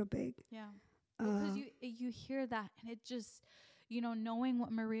me a little bit. Yeah. Because you hear that, and it just, knowing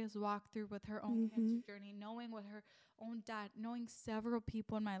what Maria's walked through with her own cancer journey, knowing what her own dad, knowing several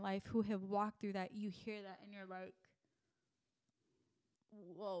people in my life who have walked through that, you hear that, and you're like,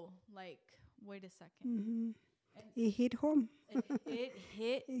 whoa, wait a second. It hit home. It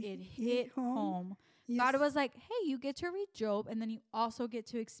hit home. Yes. God was like, hey, you get to read Job, and then you also get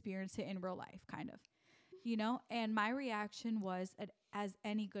to experience it in real life, kind of. And my reaction was, as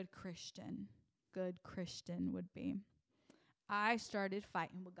any good Christian would be, I started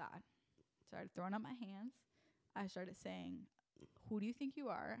fighting with God. Started throwing up my hands. I started saying, who do you think you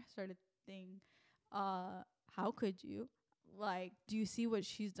are? I started thinking, how could you? Like, do you see what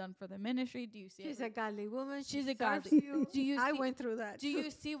she's done for the ministry? Do you see She's it? a godly woman. She's She a serves godly. you. Do you I see, went through that. do you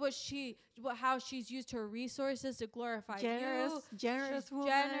see how she's used her resources to glorify generous, you? generous She's woman.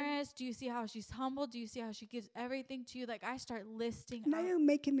 generous. Do you see how she's humble? Do you see how she gives everything to you? Like, I start listing Now out. you're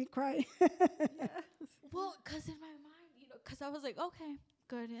making me cry. Well, because in my mind, because I was like, okay,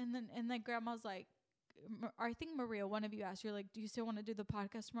 good. And then grandma's like, I think Maria, one of you asked, you're like, do you still want to do the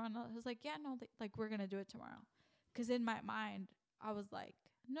podcast tomorrow? And I was like, yeah, no, like we're going to do it tomorrow. Because in my mind, I was like,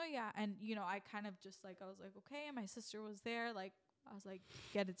 no, yeah. And, I kind of just like, I was like, okay. And my sister was there. Like, I was like,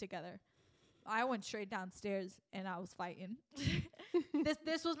 get it together. I went straight downstairs and I was fighting.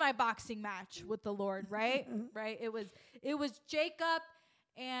 This was my boxing match with the Lord, right? Right. It was Jacob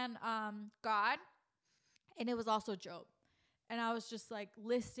and God, and it was also Job. And I was just like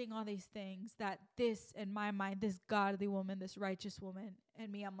listing all these things that this, in my mind, this godly woman, this righteous woman,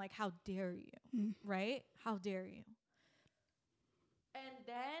 and me, I'm like, how dare you, right? How dare you? And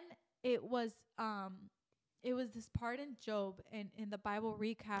then it was this part in Job, and in the Bible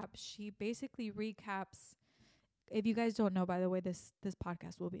recap, she basically recaps. If you guys don't know, by the way, this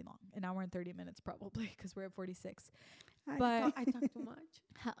podcast will be long, an hour and 30 minutes probably, because we're at 46. But I talk too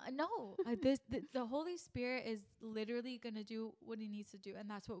much. No, the Holy Spirit is literally gonna do what He needs to do, and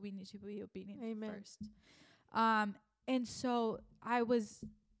that's what we need to be obedient to first. And so I was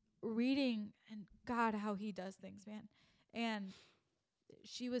reading, and God, how He does things, man. And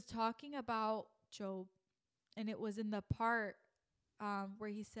she was talking about Job, and it was in the part where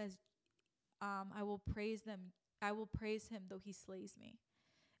he says, "I will praise him though he slays me."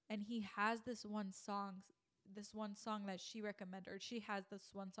 And he has this one song that she recommended, or she has this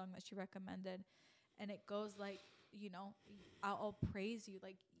one song that she recommended, and it goes like, I'll praise you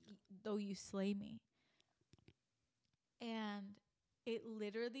like though you slay me. And it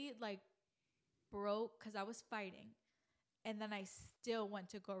literally like broke, because I was fighting, and then I still went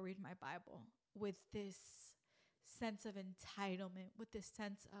to go read my Bible with this sense of entitlement, with this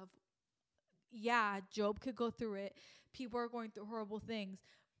sense of, yeah, Job could go through it. People are going through horrible things.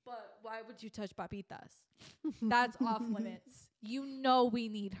 But why would you touch papitas? That's off limits. We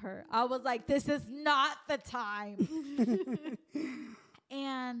need her. I was like, this is not the time.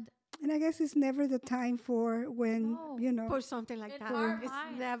 And I guess it's never the time for when, For something like that. It's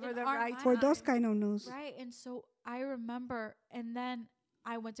never the right time. for those kind of news. Right. And so I remember, and then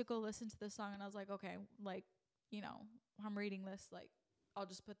I went to go listen to the song, and I was like, okay, like, I'm reading this, like, I'll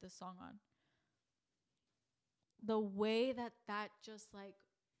just put this song on. The way that just like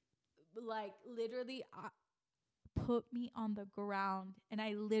literally put me on the ground, and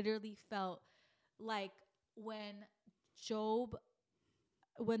I literally felt like when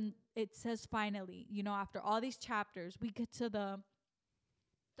it says finally, after all these chapters, we get to the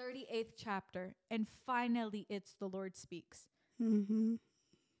 38th chapter, and finally it's the Lord speaks. Mm-hmm.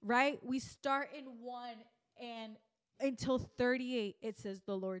 Right? We start in 1, and until 38 it says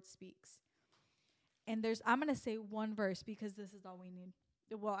the Lord speaks. And I'm going to say one verse, because this is all we need.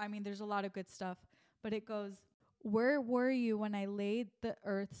 Well, I mean, there's a lot of good stuff, but it goes, "Where were you when I laid the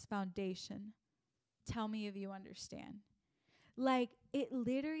earth's foundation? Tell me if you understand." Like, it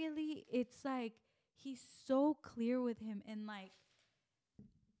literally, it's like he's so clear with him, and like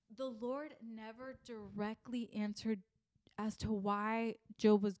the Lord never directly answered as to why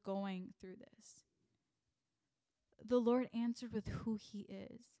Job was going through this. The Lord answered with who He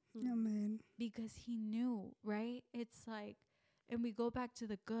is. Amen. Because He knew, right? It's like, and we go back to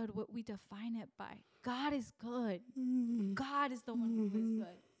the good, what we define it by. God is good. Mm-hmm. God is the one who is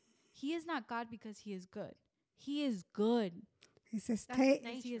good. He is not God because He is good. He is good. He says,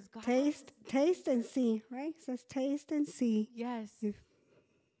 He is God. taste and see, right? It says, taste and see. Yes.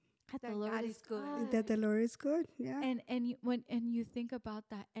 That the Lord is good. That the Lord is good. Yeah. And you think about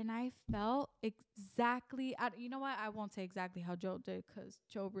that, and I felt exactly, you know what? I won't say exactly how Job did, because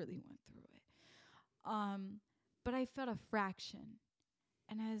Job really went through it. But I felt a fraction,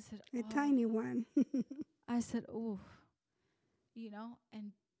 and I said, a tiny one. I said, "Ooh,"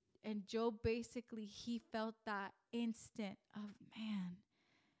 and Job basically, he felt that instant of, man.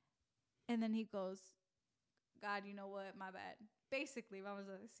 And then he goes, "God, you know what? My bad." Basically, vamos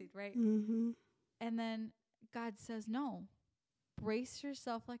a decir, right? Mm-hmm. And then God says, "No, brace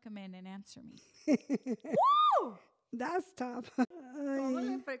yourself like a man and answer me." Woo! That's tough.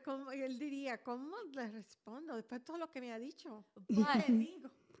 Él diría, ¿cómo le respondo después de todo lo que me ha dicho?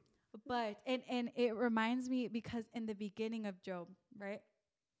 But and it reminds me, because in the beginning of Job, right?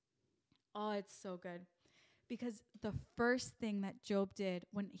 Oh, it's so good. Because the first thing that Job did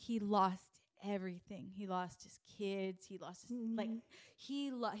when he lost everything, he lost his kids, he lost his,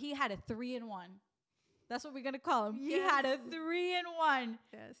 he had a 3-in-1. That's what we're going to call him. Yes. He had a 3-in-1.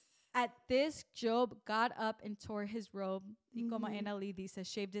 Yes. At this, Job got up and tore his robe. Y como Mhm. NLE dice,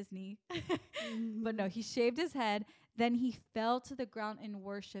 shaved his knee. But no, he shaved his head. Then he fell to the ground in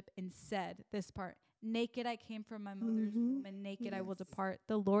worship and said, this part, naked I came from my mother's womb, and naked I will Yes. depart.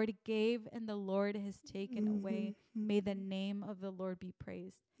 The Lord gave, and the Lord has taken away. Mhm. May the name of the Lord be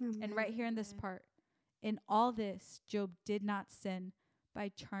praised. And Amen. right here in this Amen. part, in all this, Job did not sin by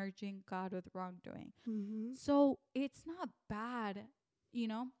charging God with wrongdoing. Mhm. So it's not bad, you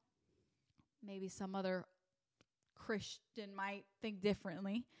know. Maybe some other Christian might think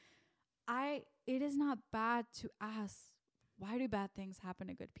differently. It is not bad to ask, why do bad things happen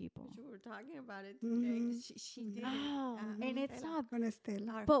to good people? We were talking about it today. Mhm. She did. No, and it's Stella. not. Con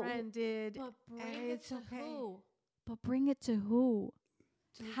Estela. Our But friend did. But bring and it it's to okay. who? But bring it to who?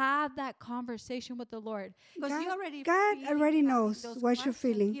 To- Have that conversation with the Lord. Because he already God feeling already having knows those what you're questions.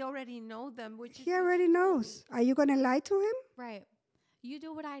 feeling. He already knows them, which is He already knows. Are you going to lie to him? Right. You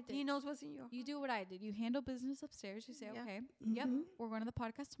do what I did. He knows what's in your. You do what I did. You handle business upstairs. You say, Yeah. okay, yep, Mhm. we're going to the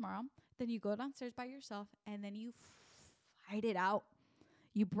podcast tomorrow. Then you go downstairs by yourself, and then you fight it out.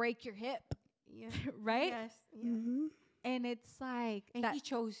 You break your hip, Yeah. right? Yes. Yes. Mhm. And it's like And that. he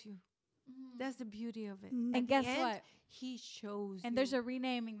chose you. Mm. That's the beauty of it. Mhm. At And the guess end, what? He chose And you. there's a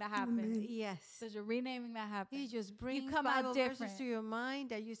renaming that happens. Amen. Yes. There's a renaming that happens. He just brings come out Bible verses different. to your mind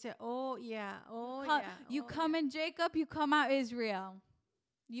that you say, oh, yeah, oh, Co- yeah. You oh, come yeah. in Jacob, you come out Israel.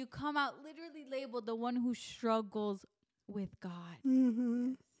 You come out literally labeled the one who struggles with God.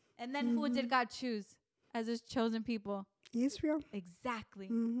 Mhm. And then who did Mhm. God choose as his chosen people? Israel. Exactly.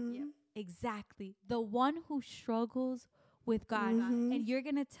 Mhm. Yep. Exactly. The one who struggles with God. Mhm. And you're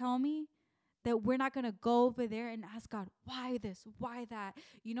going to tell me that we're not going to go over there and ask God, why this? Why that?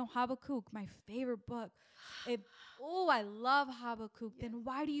 You know, Habakkuk, my favorite book. I love Habakkuk. Yeah. Then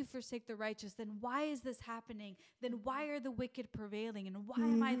why do you forsake the righteous? Then why is this happening? Then why are the wicked prevailing? And why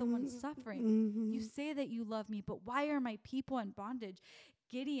am I the one suffering? Mhm. You say that you love me, but why are my people in bondage?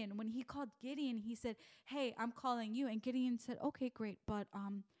 Gideon, when he called Gideon, he said, hey, I'm calling you. And Gideon said, okay, great. But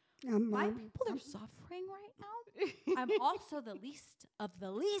my people are suffering right now. I'm also the least of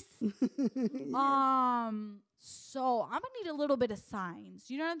the least. So I'm gonna need a little bit of signs.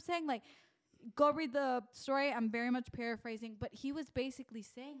 You know what I'm saying? Like, go read the story. I'm very much paraphrasing, but he was basically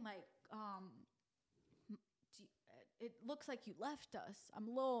saying like, it looks like you left us. I'm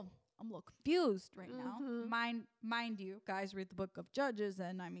a little confused right now. Mind you, guys, read the book of Judges,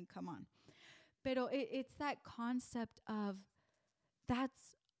 and I mean, come on. Pero it's that concept of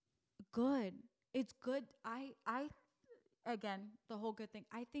that's good. It's good. I again, the whole good thing.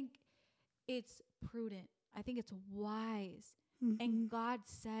 I think it's prudent. I think it's wise. And God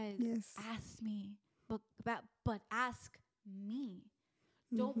says, Yes. ask me, but ask me.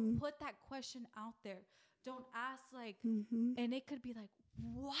 Don't put that question out there. Don't ask like, and it could be like,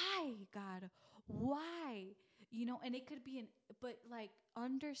 why, God? Why? You know, and it could be but like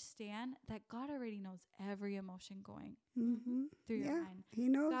understand that God already knows every emotion going through your mind. He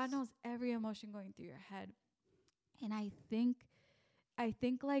knows. God knows every emotion going through your head. And I think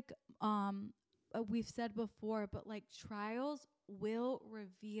like we've said before, but like trials will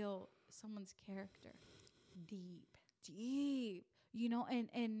reveal someone's character deep, you know,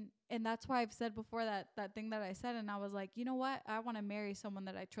 and that's why I've said before that thing that I said, and I was like, you know what, I want to marry someone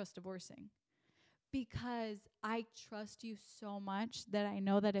that I trust divorcing, because I trust you so much that I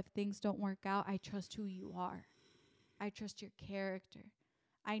know that if things don't work out, I trust who you are. I trust your character.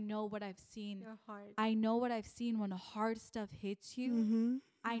 I know what I've seen. Your heart. I know what I've seen when hard stuff hits you.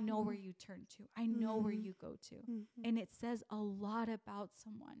 I know where you turn to. I know where you go to. And it says a lot about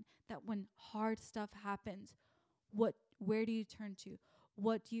someone that when hard stuff happens, where do you turn to?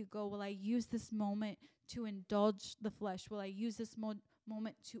 What do you go? Will I use this moment to indulge the flesh? Will I use this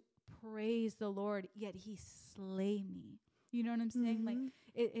moment to praise the Lord, yet he slay me? You know what I'm saying? Like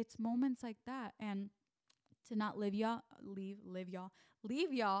it's moments like that. And to not leave y'all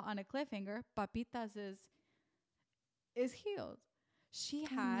on a cliffhanger, Papitas is healed. She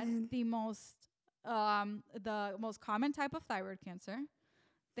had the most common type of thyroid cancer.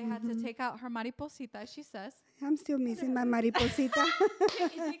 They had to take out her mariposita, she says. I'm still missing my mariposita.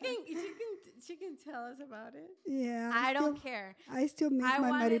 She can tell us about it. Yeah. I don't care. I still miss I my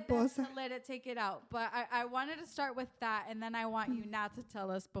wanted mariposa. them to let it take it out, but I wanted to start with that, and then I want you now to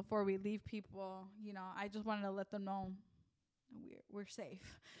tell us before we leave people. You know, I just wanted to let them know we're safe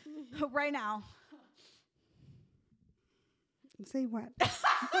right now. Say what?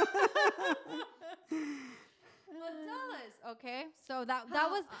 Well, tell us, okay? So that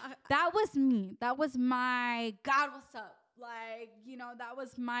was me. That was my God. What's up? Like, that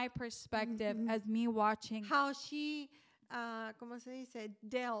was my perspective Mhm. as me watching. How she, ¿cómo se dice?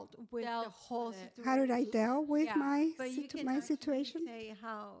 Dealt with the Dealt whole with it. situation. How did I deal with Yeah, But you can my actually situation? say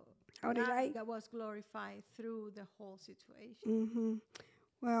how How did I? God was glorified through the whole situation. Mm-hmm.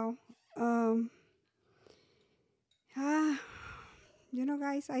 Well, um, ah,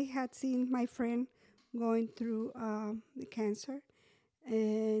 guys, I had seen my friend going through the cancer,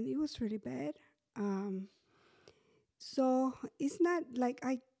 and it was really bad. So it's not like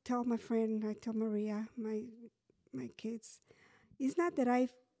I tell my friend, I tell Maria, my kids, it's not that I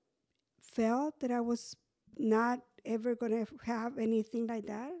felt that I was not ever going to have anything like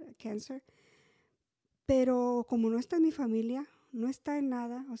that, cancer, pero como no está en mi familia, no está en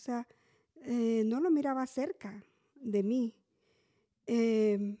nada, o sea, no lo miraba cerca de mí.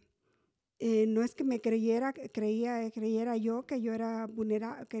 No es que me creyera yo que yo era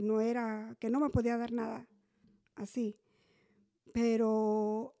vulnerable, que no me podía dar nada así.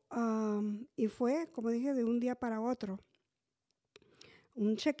 Pero, y fue, como dije, de un día para otro.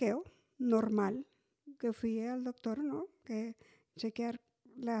 Un chequeo normal, que fui al doctor, ¿no? Que chequear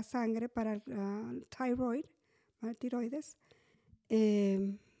la sangre para el thyroid, para el tiroides.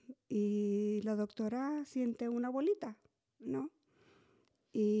 Y la doctora siente una bolita, ¿no?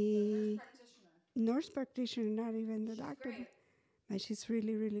 Y nurse practitioner, not even the doctor, but she's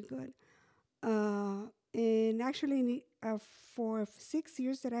really, really good. And actually, for 6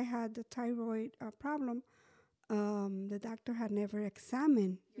 years that I had the thyroid problem, the doctor had never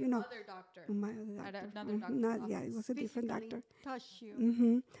examined, Other doctor. my other At doctor. another doctor's Not, yeah, it was a different Physically doctor. touch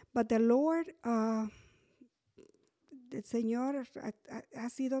you. But the Lord, el Señor ha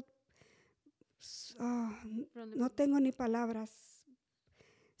sido, no tengo ni palabras.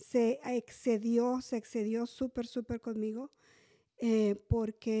 Se excedió súper conmigo,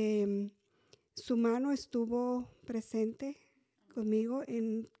 porque su mano estuvo presente conmigo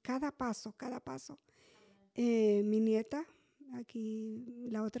en cada paso. Mi nieta, aquí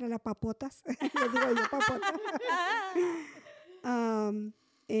la otra, la papotas, le digo yo papotas.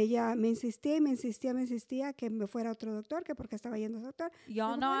 Ella me insistía que me fuera a otro doctor, que porque estaba yendo al doctor.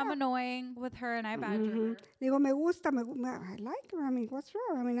 Y'all Digo, know I'm bueno. annoying with her and I badger her. Digo, me gusta, I like her. I mean, what's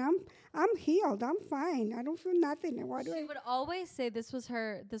wrong? I mean, I'm healed. I'm fine. I don't feel nothing. Why do She I? would always say this was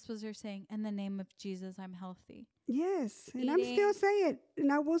her saying, in the name of Jesus, I'm healthy. Yes, and I'm still saying it,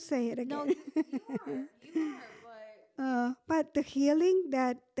 and I will say it again. No, you are, But the healing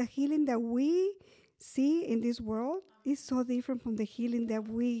that we see in this world is so different from the healing that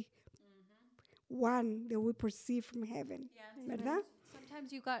we perceive from heaven, Yeah, ¿verdad?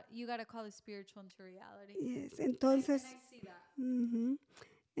 sometimes you got to call the spiritual into reality. Yes, entonces, And I see that.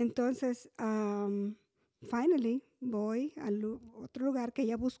 Entonces, finally voy al otro lugar que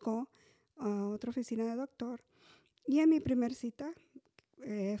ella buscó, otra oficina de doctor, y en mi primer cita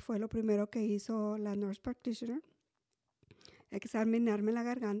fue lo primero que hizo la nurse practitioner, examinarme la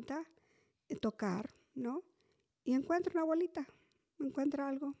garganta, tocar, ¿no? Y encuentra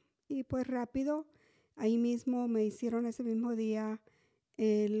algo. Y pues rápido, ahí mismo me hicieron ese mismo día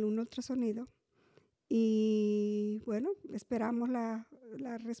un ultrasonido. Y bueno, esperamos la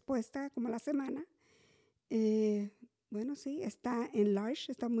respuesta como la semana. Bueno, sí, está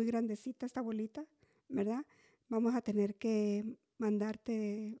enlarged, está muy grandecita esta bolita, ¿verdad? Vamos a tener que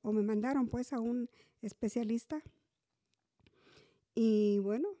mandarte, o me mandaron pues a un especialista. Y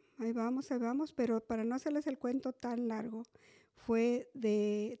bueno, ahí vamos, pero para no hacerles el cuento tan largo,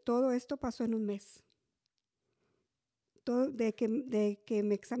 todo esto pasó en un mes. De que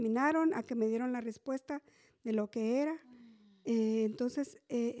me examinaron a que me dieron la respuesta de lo que era. Entonces,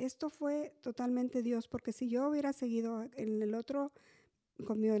 esto fue totalmente Dios, porque si yo hubiera seguido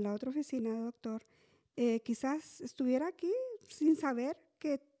conmigo en la otra oficina de doctor, quizás estuviera aquí sin saber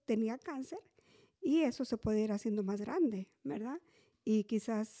que tenía cáncer, y eso se puede ir haciendo más grande, ¿verdad? Y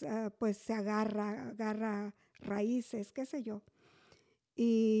quizás pues se agarra raíces, qué sé yo.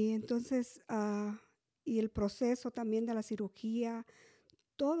 Y entonces, y el proceso también de la cirugía,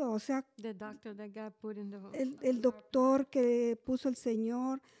 todo, o sea, The doctor that God put in the el doctor que puso el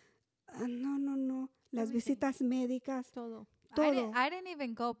Señor, no, las visitas médicas, todo. I didn't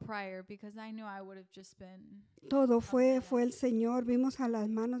even go prior because I knew I would have just been. todo fue el Señor. Vimos a las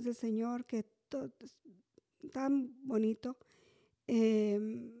manos del Señor, que tan bonito.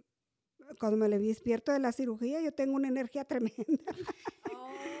 Cuando me despierto de la cirugía, yo tengo una energía tremenda. Oh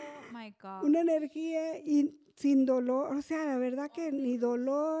my God. Una energía y sin dolor, o sea, la verdad que ni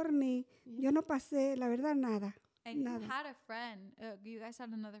dolor, yo no pasé, la verdad, nada. And nada. you had a friend, you guys had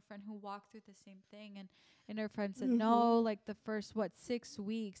another friend who walked through the same thing, and her friend said, no, like the first 6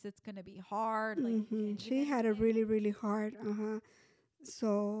 weeks, it's gonna be hard. Like you can't eat She had it anything. really, really hard.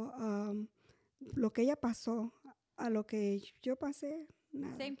 So, lo que ella pasó, a lo que yo pasé,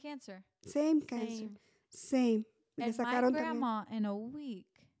 nada. Same cancer. Same cancer. Same. Le And my sacaron también. grandma in a week,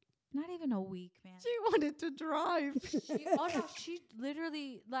 not even a week, man. She wanted to drive. She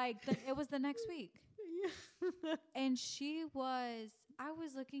literally it was the next week. And I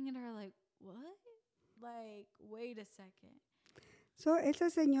was looking at her like, what? Like, wait a second. So, ese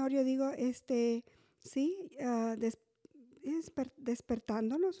señor, yo digo, sí,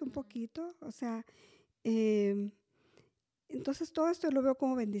 despertándonos un poquito, o sea, entonces todo esto lo veo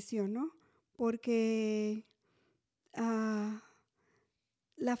como bendición, ¿no? Porque la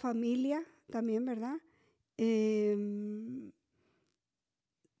familia también, ¿verdad?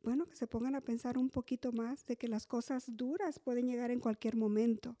 Bueno, que se pongan a pensar un poquito más de que las cosas duras pueden llegar en cualquier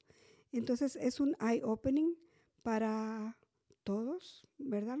momento. Entonces es un eye-opening para todos,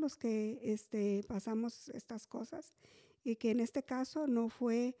 ¿verdad? Los que pasamos estas cosas, y que en este caso no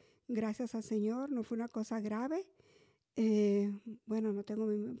fue, gracias al Señor, no fue una cosa grave. Bueno, no tengo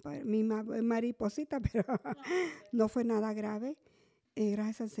mi mariposita, pero no fue nada grave,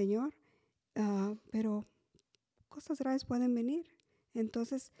 gracias al Señor. Pero cosas graves pueden venir.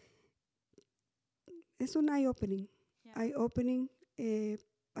 Entonces, es un eye-opening. Yeah. Eye-opening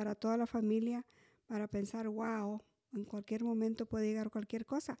para toda la familia, para pensar, wow, en cualquier momento puede llegar cualquier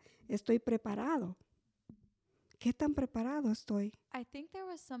cosa. Estoy preparado. ¿Qué tan preparado estoy? I think there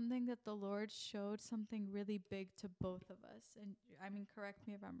was something that the Lord showed, something really big to both of us. And I mean, correct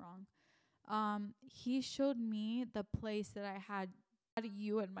me if I'm wrong. He showed me the place that I had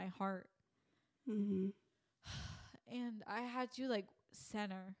you in my heart. Mm-hmm. And I had you like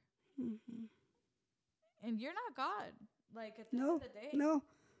center. Mm-hmm. And you're not God. Like at the end of the day. No.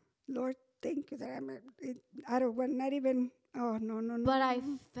 Lord, thank you that I don't want, not even, oh, no. But I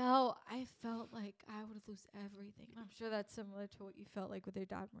felt like I would lose everything. I'm sure that's similar to what you felt like with your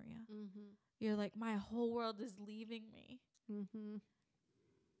dad, Maria. Mm-hmm. You're like, my whole world is leaving me. Mm-hmm.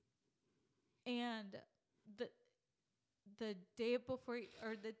 And the day before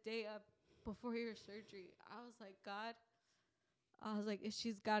before your surgery, I was like, God, if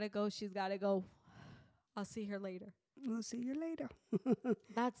she's gotta go, she's gotta go. I'll see her later. We'll see you later.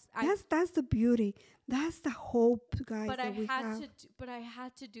 That's the beauty. That's the hope, guys. But that I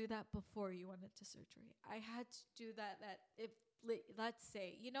had to do that before you went into surgery. I had to do that if let's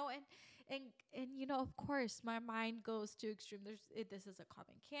say, and of course my mind goes to extreme. This is a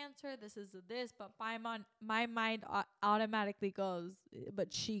common cancer. This is this, but my mind automatically goes.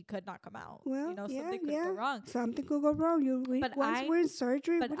 But she could not come out. Well, something could go wrong. Something could go wrong. Once we're in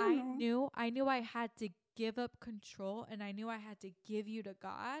surgery, but we don't know. I knew I had to give up control, and I knew I had to give you to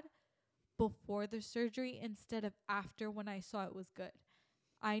God before the surgery instead of after, when I saw it was good.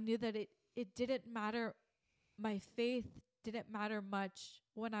 I knew that it didn't matter. My faith didn't matter much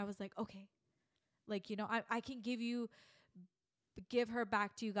when I was like, okay, I can give her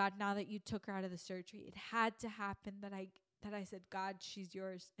back to you, God, now that you took her out of the surgery. It had to happen that I said, God, she's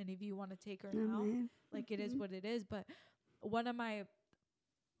yours, and if you want to take her now, it is what it is. But one of my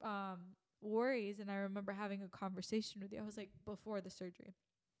worries, and I remember having a conversation with you, I was like, before the surgery,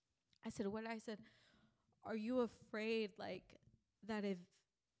 I said, are you afraid that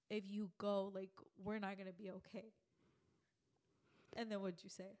if you go, we're not gonna be okay? And then what'd you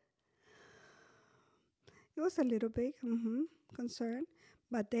say? It was a little bit concerned,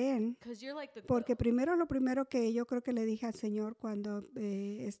 but then, because you're like porque lo primero que yo creo que le dije al Señor cuando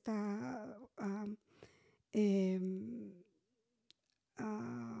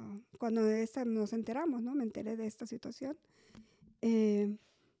cuando nos enteramos, ¿no? Me enteré de esta situación.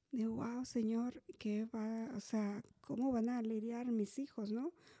 Digo, wow, Señor, ¿cómo van a lidiar mis hijos,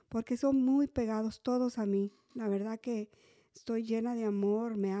 no? Porque son muy pegados todos a mí. La verdad que estoy llena de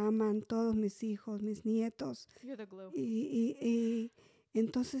amor, me aman todos mis hijos, mis nietos. You're the glue. Y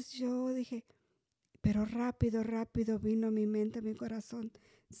entonces yo dije, pero rápido vino a mi mente, a mi corazón,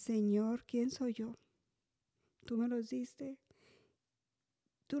 Señor, ¿quién soy yo? Tú me los diste.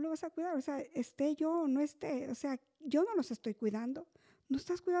 Tú lo vas a cuidar, o sea, esté yo o no esté, o sea, yo no los estoy cuidando, no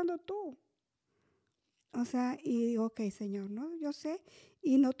estás cuidando tú. O sea, y digo, ok, Señor, ¿no? Yo sé,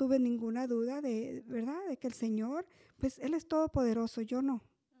 y no tuve ninguna duda de, ¿verdad? De que el Señor, pues, Él es todopoderoso, yo no,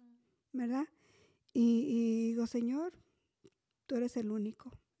 ¿verdad? Y digo, Señor, tú eres el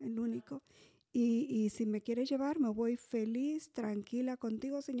único. Y si me quieres llevar, me voy feliz, tranquila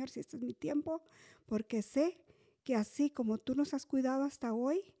contigo, Señor, si este es mi tiempo, porque sé que así como tú nos has cuidado hasta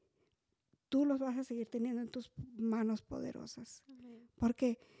hoy, tú los vas a seguir teniendo en tus manos poderosas. Amen.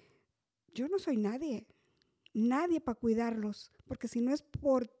 Porque yo no soy nadie para cuidarlos. Porque si no es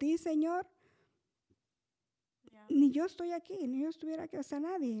por ti, Señor, Yeah. ni yo estoy aquí, ni yo estuviera aquí, hasta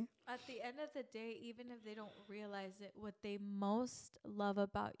nadie. At the end of the day, even if they don't realize it, what they most love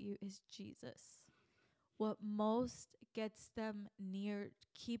about you is Jesus. What most gets them near,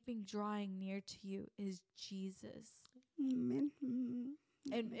 drawing near to you is Jesus. Amen.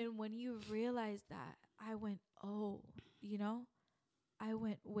 And when you realize that, I went, oh, I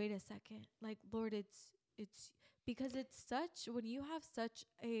went, wait a second. Like, Lord, it's because it's such, when you have such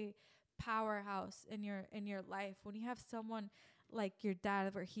a powerhouse in your life, when you have someone like your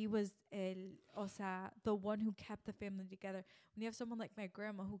dad, where he was the one who kept the family together, when you have someone like my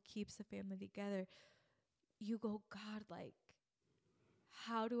grandma who keeps the family together, you go, God, like,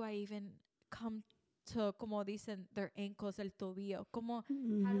 how do I even come to, como dicen, their ankles, el tobillo?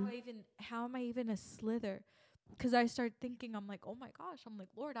 How am I even a slither? Because I start thinking, I'm like, oh my gosh, I'm like,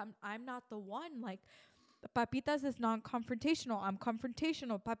 Lord, I'm not the one. Like, Papitas is non-confrontational. I'm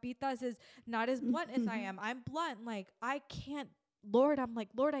confrontational. Papitas is not as blunt as I am. I'm blunt. Like, I can't, Lord, I'm like,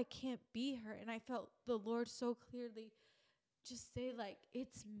 Lord, I can't be her. And I felt the Lord so clearly just say, like,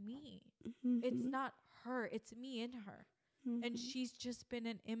 it's me. It's not her. It's me in her. And she's just been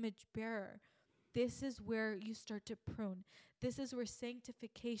an image bearer. This is where you start to prune. This is where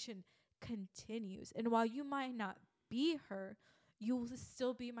sanctification continues. And while you might not be her, you will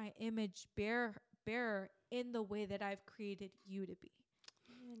still be my image bearer in the way that I've created you to be.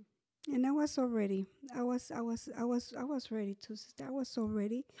 Amen. And I was so ready. I was ready to sister. I was so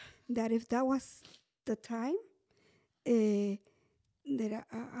ready that if that was the time, that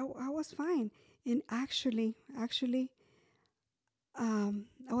I was fine. And actually, I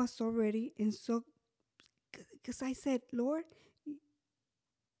was so ready, and so, because I said, Lord,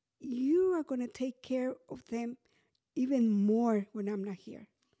 you are going to take care of them even more when I'm not here.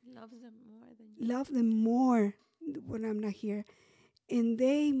 Loves them more than you. Love them more when I'm not here. And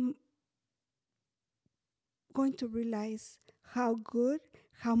they going to realize how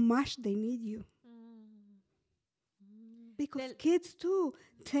much they need you. Because kids too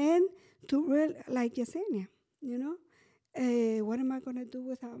tend to like Yesenia, what am I going to do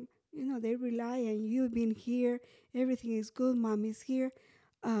without, they rely on you being here. Everything is good. Mommy's here.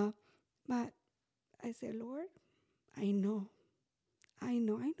 But I said, Lord, I know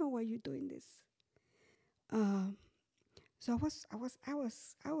why you're doing this. So I was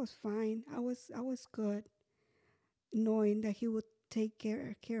fine. I was good, knowing that He would take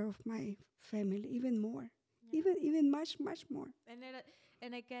care of my family even more, even much more.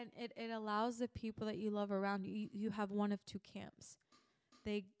 And again, it allows the people that you love around you. You have one of two camps.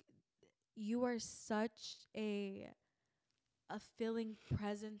 You are such a filling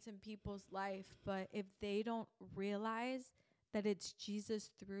presence in people's life, but if they don't realize that it's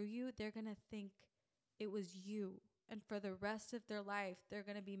Jesus through you, they're gonna think it was you, and for the rest of their life, they're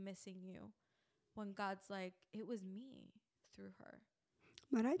gonna be missing you. When God's like, it was me through her.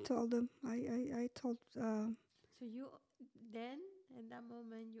 But I told them, I told. So you then, in that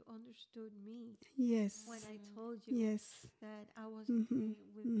moment, you understood me. Yes. When I told you Yes. that I was okay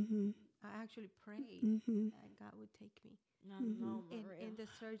with, I actually prayed that God would take me. No, In the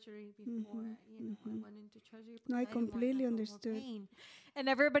surgery before, I went into surgery. No, I because didn't want completely no more understood. pain. and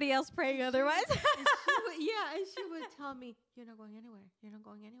everybody else praying otherwise. And she would tell me, "You're not going anywhere. You're not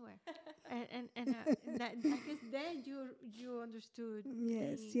going anywhere." And I guess then you understood.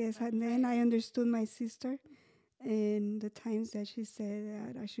 Yes, me, yes. my And then I prayer. understood my sister, and the times that she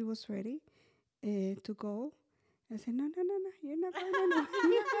said that she was ready to go. I said, no, you're not going anywhere.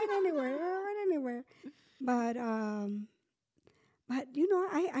 You're not going anywhere. You're not going anywhere. But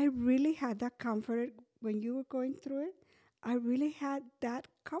I really had that comfort when you were going through it. I really had that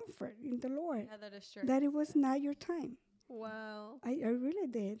comfort in the Lord that it was not your time. Wow. I really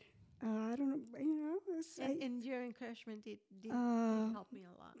did. I don't know, And your encouragement did help me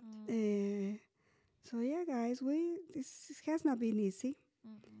a lot. So yeah, guys, this has not been easy,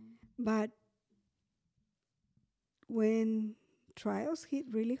 but when trials hit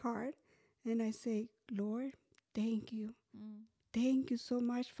really hard, and I say, Lord, thank you. Thank you so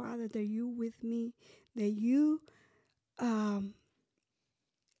much, Father, that you with me, that you die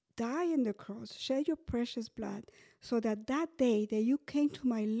in the cross, shed your precious blood, so that day that you came to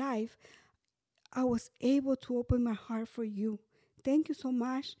my life, I was able to open my heart for you. Thank you so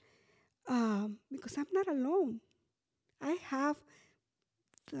much, because I'm not alone. I have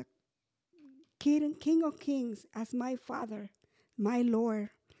the King of Kings as my Father, my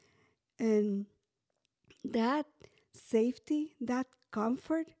Lord, and that safety, that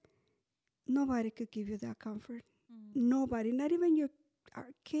comfort, nobody could give you that comfort. Mm. Nobody, not even our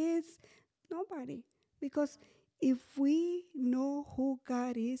kids, nobody. Because if we know who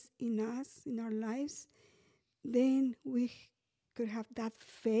God is in us, in our lives, then we could have that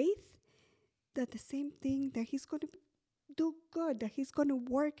faith that the same thing, that He's going to do good, that He's going to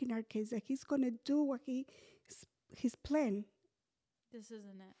work in our case, that He's going to do what His plan This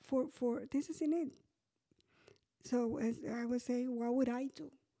isn't it. for this isn't it. So as I would say, what would I do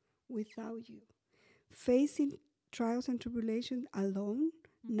without you? Facing trials and tribulations alone,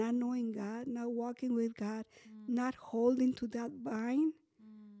 not knowing God, not walking with God, not holding to that vine.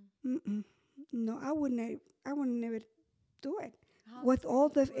 No, I would never do it. How With all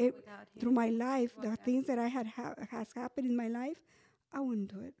can the you do it without through him? my life, the Without things that I has happened in my life, I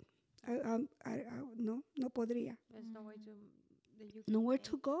wouldn't do it. No podría. There's no way to that you can Nowhere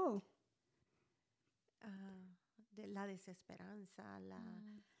to make, go. de la desesperanza,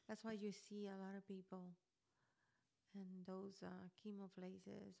 that's why you see a lot of people in those chemo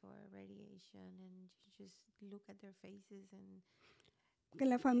places or radiation, and you just look at their faces and Que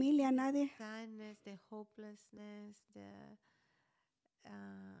la familia, nadie. sadness, the hopelessness, the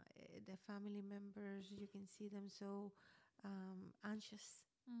family members, you can see them so anxious.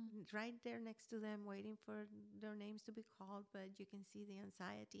 Right there next to them, waiting for their names to be called, but you can see the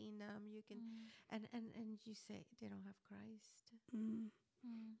anxiety in them. You can, and you say they don't have Christ.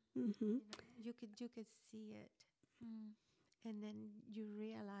 Mm-hmm. You could see it, and then you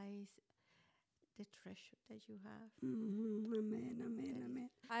realize the treasure that you have. Mm-hmm. Amen.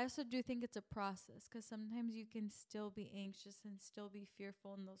 I also do think it's a process, because sometimes you can still be anxious and still be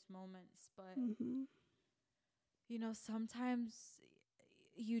fearful in those moments. But, you know, sometimes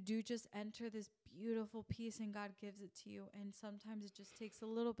you do just enter this beautiful peace and God gives it to you. And sometimes it just takes a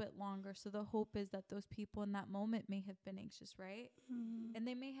little bit longer. So the hope is that those people in that moment may have been anxious, right? And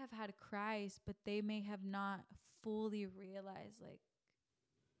they may have had Christ, but they may have not fully realized, like,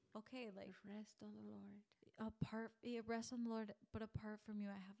 okay, like, Rest on the Lord. Rest on the Lord, but apart from you,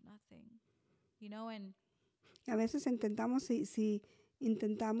 I have nothing. You know, and A veces intentamos, si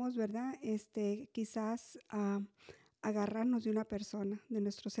intentamos, ¿verdad? Quizás agarrarnos de una persona, de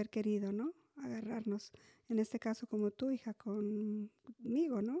nuestro ser querido, ¿no? Agarrarnos. En este caso, como tú, hija,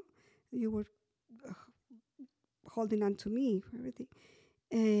 conmigo, ¿no? You were holding on to me for everything.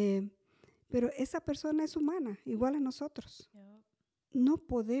 Pero esa persona es humana, igual a nosotros. yep. No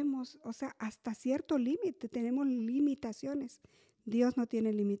podemos, o sea, hasta cierto límite, tenemos limitaciones. Dios no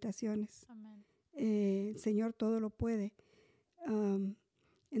tiene limitaciones. Amen. El Señor todo lo puede.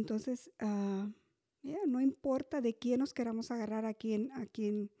 Entonces, no importa de quién nos queramos agarrar aquí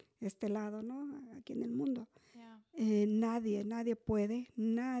en este lado, ¿no? Aquí en el mundo. Yeah.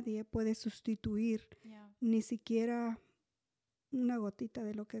 Nadie puede sustituir Yeah. ni siquiera una gotita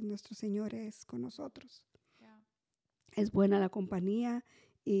de lo que nuestro Señor es con nosotros. Yeah. Es buena la compañía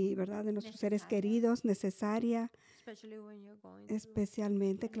y, ¿verdad?, de nuestros seres Necesaria. queridos, necesaria, Especially when you're going through.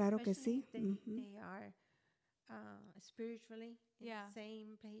 especialmente, And claro que especially sí. if they are spiritually in Yeah. the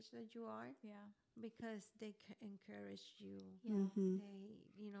same page that you are, Yeah. because they encourage you. Yeah. They,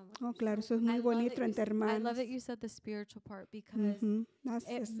 you know. Oh, claro, eso es I muy love bonito that entre I hermanos. love that you said the spiritual part, because it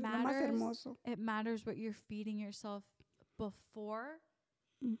Es lo más matters. hermoso. It matters what you're feeding yourself before,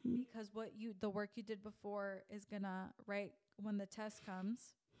 because the work you did before is gonna, right, when the test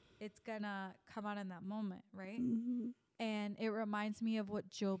comes, it's gonna come out in that moment, right? And it reminds me of what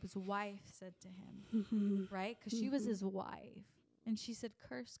Job's wife said to him, right? Because she was his wife, and she said,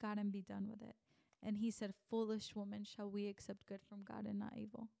 "Curse God and be done with it." And he said, "Foolish woman, shall we accept good from God and not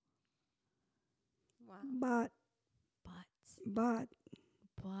evil?" Wow. But But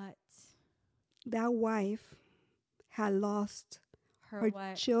that wife had lost her her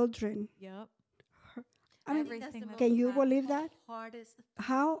what? children. Yep. I mean, Everything that can they you had. believe that? Hardest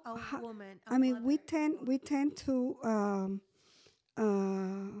How woman. I mean, we tend to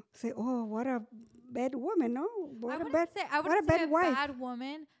say, "Oh, what a bad woman!" No, I what a wouldn't bad say a wife. bad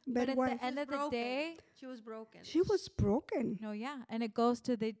woman, Bad but at wife. the end of the day, She was broken. She was broken. no, yeah, and it goes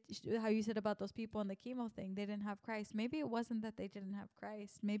to how you said about those people in the chemo thing. They didn't have Christ. Maybe it wasn't that they didn't have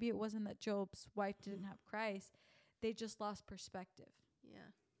Christ. Maybe it wasn't that Job's wife didn't have Christ. They just lost perspective. Yeah.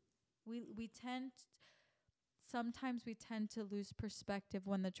 Sometimes we tend to lose perspective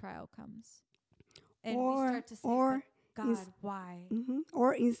when the trial comes, and we Or start to say, or "But God, why?"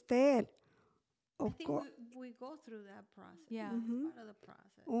 or instead I of think we go through that process. Yeah. It's part of the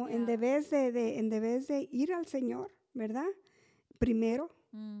process. o Yeah. en vez de ir al Señor, ¿verdad? Primero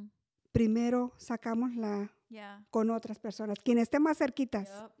sacamos Yeah. con otras personas, quien esté más cerquitas,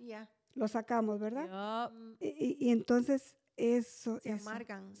 Yup. Yeah. lo sacamos, ¿verdad? Yup. Mm, Y entonces Eso, Se eso.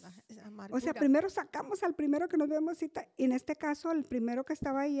 amargan. O sea, Amargura. primero sacamos al primero que nos vemos y en este caso el primero que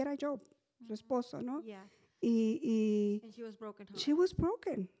estaba ahí era Job, su esposo, ¿no? Yeah. Y And she was broken hearted. she was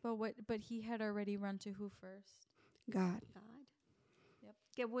broken. But he had already run to who first? God. God. Yep.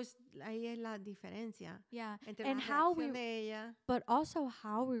 Que pues ahí es la diferencia Yeah. entre And la how reacción we, de ella. but also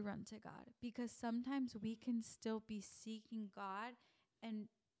how we run to God, because sometimes we can still be seeking God and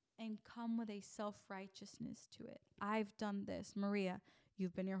come with a self-righteousness to it. I've done this, Maria.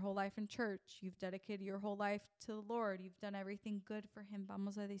 You've been your whole life in church. You've dedicated your whole life to the Lord. You've done everything good for him.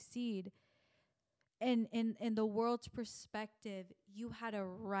 Vamos a decir. And in the world's perspective, you had a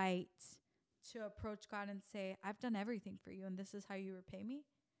right to approach God and say, I've done everything for you, and this is how you repay me.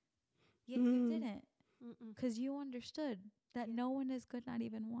 Yet you didn't, because you understood that no one is good, not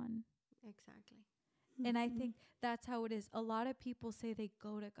even one. Exactly. And I think that's how it is. A lot of people say they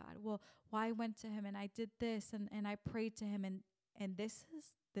go to God. Well, I went to him and I did this and I prayed to him and this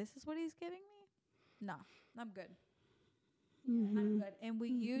is what he's giving me? No, I'm good. I'm good. And we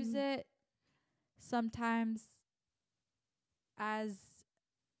use it sometimes as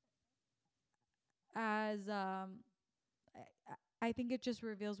I think it just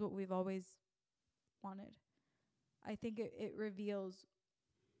reveals what we've always wanted. I think it reveals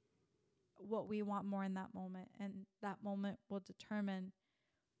what we want more in that moment, and that moment will determine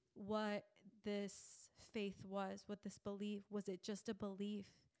what this faith was, what this belief was. It just a belief?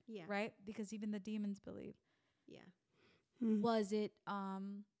 Yeah. Right? Because even the demons believe. Yeah. Was it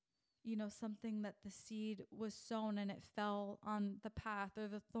something that the seed was sown and it fell on the path or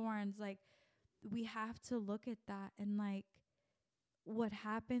the thorns? Like, we have to look at that, and like what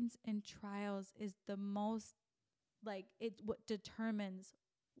happens in trials is the most, like, it what determines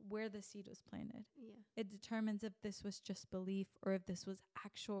where the seed was planted. Yeah. It determines if this was just belief or if this was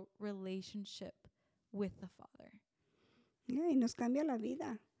actual relationship with the Father. Yeah, y nos cambia la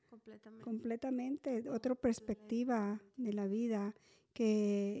vida. Completamente. Otra perspectiva de la vida.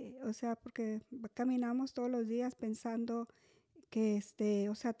 Que, o sea, porque caminamos todos los días pensando que,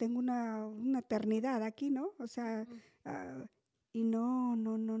 o sea, tengo una eternidad aquí, ¿no? O sea, y no,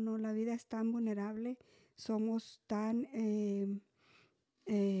 la vida es tan vulnerable. Somos tan...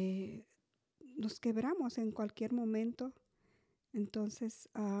 nos quebramos en cualquier momento. Entonces,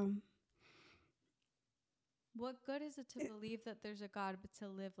 what good is it to believe that there's a God but to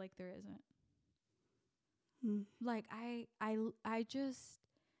live like there isn't? Like I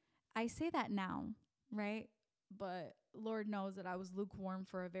say that now, right? But Lord knows that I was lukewarm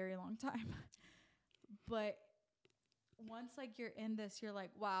for a very long time. But once like you're in this, you're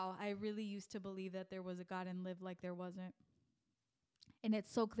like, wow, I really used to believe that there was a God and live like there wasn't. And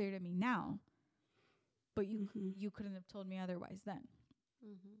it's so clear to me now. But you couldn't have told me otherwise then.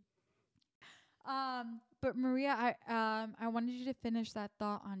 But Maria, I wanted you to finish that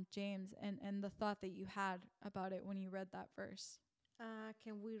thought on James and the thought that you had about it when you read that verse.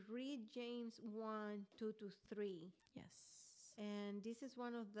 Can we read James 1:2-3? Yes. And this is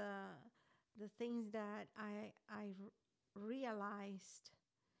one of the things that I realized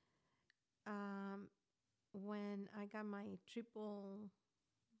when I got my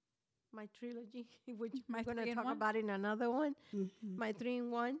trilogy, which we're going to talk about in another one, my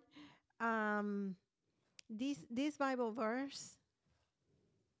 3-in-1. This Bible verse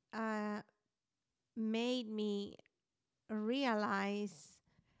made me realize,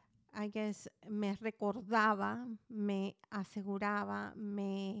 I guess, me recordaba, me aseguraba,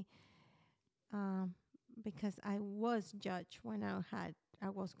 because I was judged when I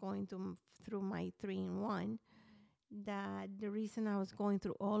was going through my 3-in-1, that the reason I was going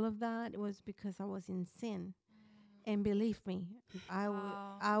through all of that was because I was in sin. And believe me,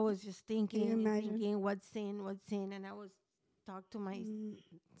 I was just thinking, what sin, and I was talking to my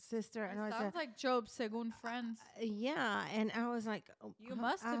sister, and I was sounds like Job, según friends. Yeah, and I was like, you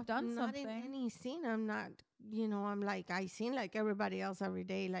must have done something. Not in any sin. I'm not, I'm like, I sin like everybody else every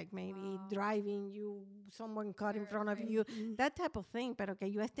day, like maybe driving, someone cut in front of you, that type of thing. Pero que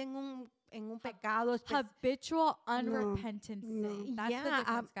yo esté en un pecado habitual, unrepentant sin. That's the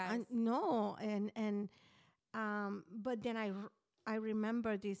difference, guys. No, and but then I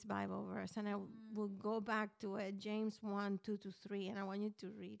remember this Bible verse, and I will go back to it, James 1:2-3, and I want you to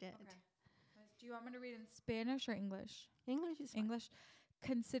read it. Okay. Do you want me to read in Spanish or English? English is fine. English.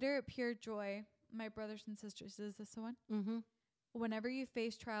 Consider it pure joy, my brothers and sisters. Is this the one? Mm-hmm. Whenever you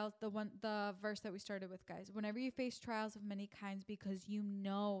face trials, the verse that we started with, guys. Whenever you face trials of many kinds, because you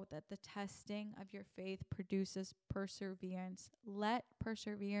know that the testing of your faith produces perseverance. Let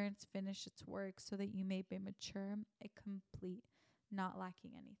perseverance finish its work so that you may be mature and complete, not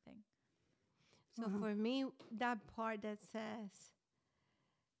lacking anything. So Wow. for me, that part that says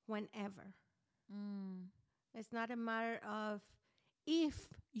whenever. It's not a matter of if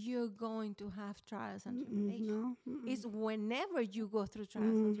you're going to have trials and tribulations. No. It's whenever you go through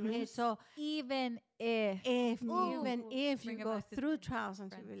trials and tribulations. So Even if. even if you Bring it go back to through the trials and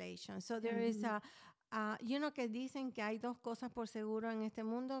friends. tribulations. So there is you know que dicen que hay dos cosas por seguro en este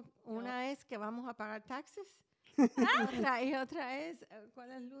mundo. Una es que vamos a pagar taxes. y otra es, ¿cuál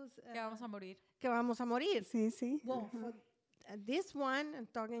es luz? Que vamos a morir. Que vamos a morir. Sí, sí. Well, for this one, I'm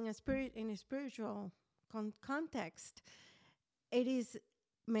talking in a spiritual context, it is,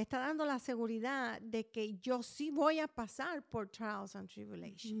 me está dando la seguridad de que yo sí voy a pasar por trials and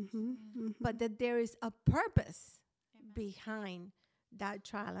tribulations, but that there is a purpose behind that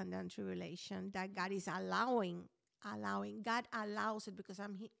trial and that tribulation that God is allowing. God allows it because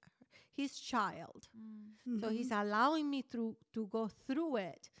I'm his child. So he's allowing me to go through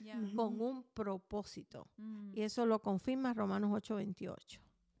it Yeah. con un propósito. Y eso lo confirma Romanos 8:28.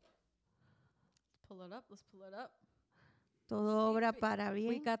 Pull it up. Let's pull it up. Todo obra para We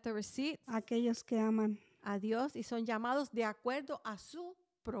bien got the receipts. Aquellos que aman a Dios y son llamados de acuerdo a su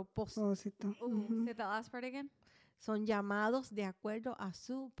propósito. propósito. Ooh, say that last part again. Son llamados de acuerdo a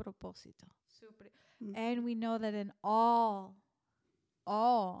su propósito. Super. And we know that in all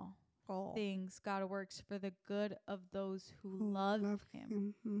Oh. things, God works for the good of those who Who love love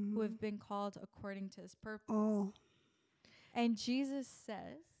him, him. who have been called according to his purpose. Oh, And Jesus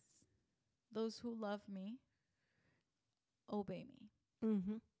says, those who love me, obey me.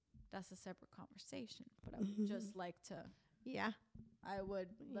 Mm-hmm. That's a separate conversation, but I would just like to, Yeah. I would,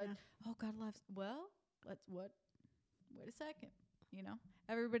 like, Yeah. oh, God loves, well, let's, what? Wait a second. You know,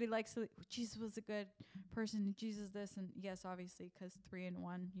 everybody likes to, Jesus was a good person, and Jesus this, and yes, obviously, because 3 in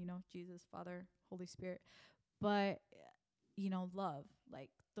 1, you know, Jesus, Father, Holy Spirit. But, you know, love, like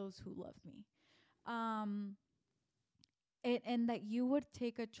those who love me. And that you would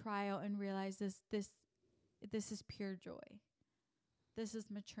take a trial and realize this is pure joy. This is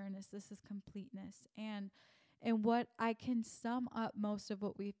matureness. This is completeness. And what I can sum up most of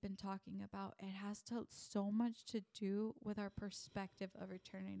what we've been talking about, it has so much to do with our perspective of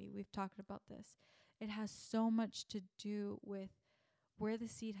eternity. We've talked about this. It has so much to do with where the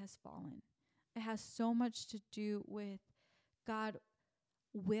seed has fallen. It has so much to do with, God,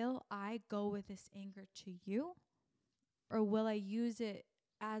 will I go with this anger to you? Or will I use it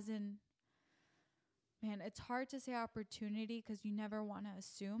as in, man, it's hard to say opportunity because you never want to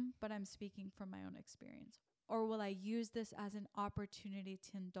assume, but I'm speaking from my own experience. Or will I use this as an opportunity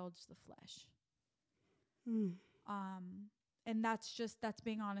to indulge the flesh? And that's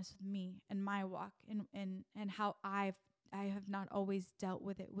being honest with me and my walk and how I have not always dealt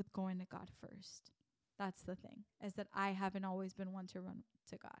with it with going to God first. That's the thing, is that I haven't always been one to run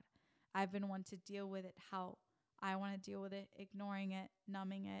to God. I've been one to deal with it how I want to deal with it, ignoring it,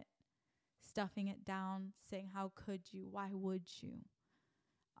 numbing it, stuffing it down, saying, how could you? Why would you?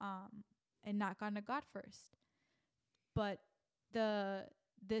 And not gone to God first. But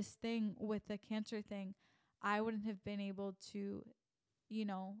this thing with the cancer thing, I wouldn't have been able to, you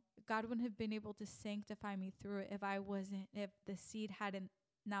know, God wouldn't have been able to sanctify me through it if the seed hadn't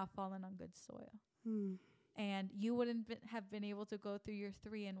now fallen on good soil. And you wouldn't have been able to go through your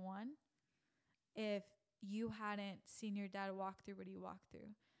 3 in 1 if you hadn't seen your dad walk through what he walked through.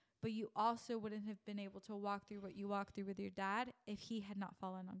 But you also wouldn't have been able to walk through what you walked through with your dad if he had not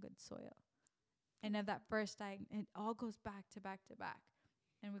fallen on good soil. And of that first it all goes back to back to back.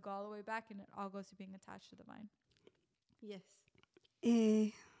 And we go all the way back, and it all goes to being attached to the vine. Yes.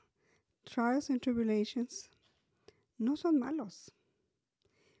 Trials and tribulations no son malos.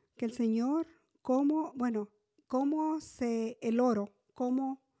 Que el Señor, cómo se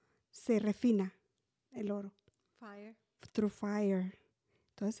refina el oro. Fire. Through fire.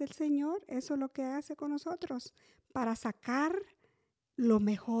 Entonces el Señor, eso es lo que hace con nosotros, para sacar lo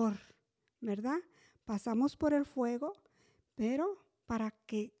mejor, ¿verdad? Pasamos por el fuego, pero para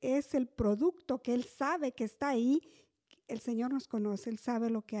que es el producto que Él sabe que está ahí. El Señor nos conoce, Él sabe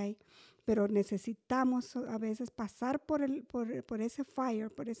lo que hay, pero necesitamos a veces pasar por ese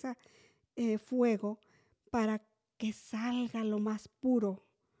fire, por ese fuego, para que salga lo más puro,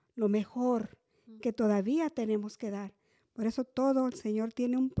 lo mejor que todavía tenemos que dar. Por eso todo el Señor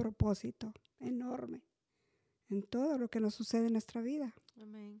tiene un propósito enorme en todo lo que nos sucede en nuestra vida.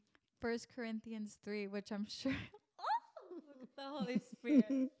 Amen. 1 Corinthians 3, which I'm sure the Holy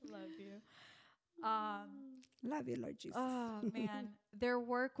Spirit love you. Love you, Lord Jesus. Oh man, their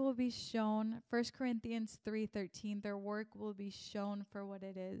work will be shown. 1 Corinthians 3:13. Their work will be shown for what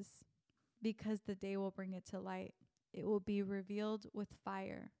it is, because the day will bring it to light. It will be revealed with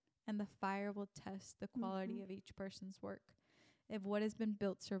fire, and the fire will test the quality of each person's work. If what has been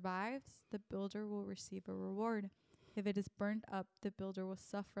built survives, the builder will receive a reward. If it is burned up, the builder will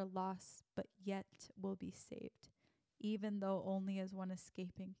suffer loss, but yet will be saved, even though only as one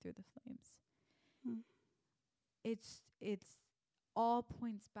escaping through the flames. Mm. It's all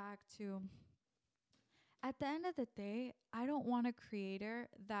points back to, at the end of the day, I don't want a creator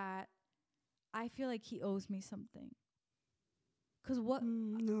that I feel like he owes me something. 'Cause what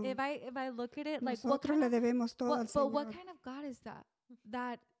No. if I look at it like what Nosotros kind le of debemos todo al but what Señor. kind of God is that?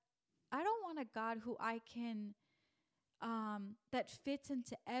 That I don't want a God who I can that fits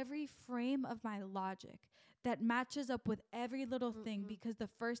into every frame of my logic, that matches up with every little thing, because the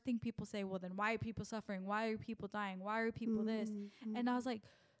first thing people say, well, then why are people suffering? Why are people dying? Why are people this? And I was like,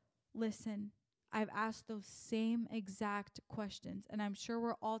 listen, I've asked those same exact questions, and I'm sure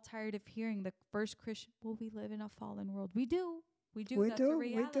we're all tired of hearing the first Christian, well, we live in a fallen world. We do. That's a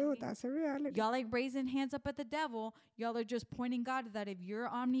reality. That's a reality. Y'all like raising hands up at the devil. Y'all are just pointing God to that. If you're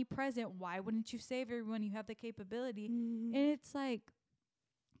omnipresent, why wouldn't you save everyone? You have the capability. And it's like,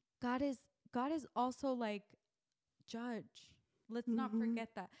 God is also like judge. Let's not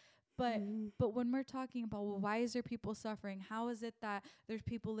forget that. But when we're talking about, well, why is there people suffering? How is it that there's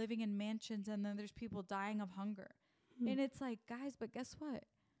people living in mansions and then there's people dying of hunger? And it's like, guys, but guess what?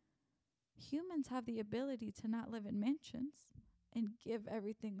 Humans have the ability to not live in mansions and give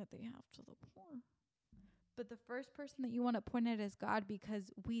everything that they have to the poor. But the first person that you want to point at is God, because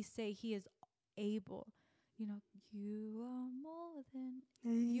we say he is able. You know, you are more than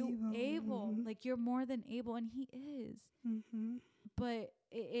able. Like, you're more than able, and he is. But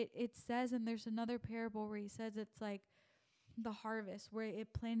it says, and there's another parable where he says it's like the harvest, where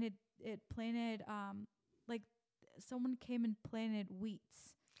it planted like someone came and planted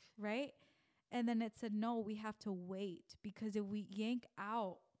wheats, right? And then it said, no, we have to wait, because if we yank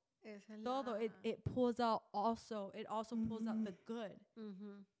out todo, it pulls out also. It also pulls out the good.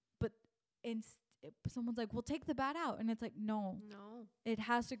 But someone's like, well, take the bad out. And it's like, no. It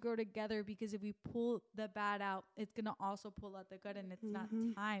has to grow together, because if we pull the bad out, it's going to also pull out the good, and it's not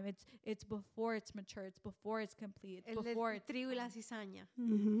time. It's before it's mature. It's before it's complete. It's before it's trigo y la cizaña.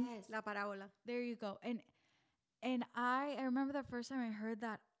 Yes. La parábola. There you go. And I remember the first time I heard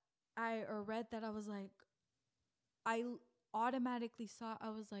that, or read that, I was like, I automatically saw, I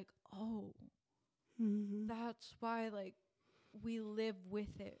was like, oh, that's why, like, we live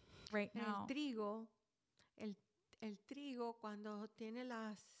with it right now. El trigo cuando tiene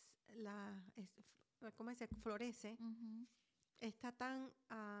 ¿cómo se florece? Está tan,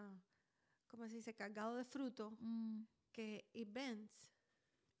 ¿cómo se dice? Cargado de fruto que it bends.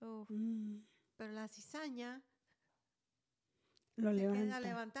 Pero la cizaña lo queda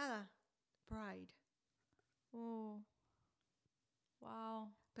levantada. Pride. Oh. Wow.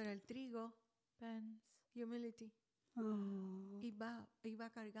 Pero el trigo bends. Humility. Y va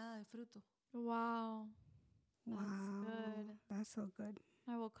cargada de fruto. Wow. That's Wow. good. That's so good.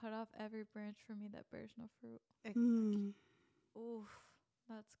 I will cut off every branch from me that bears no fruit. Exactly. Oof.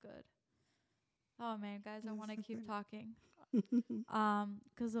 That's good. Oh man, guys, I want to keep talking.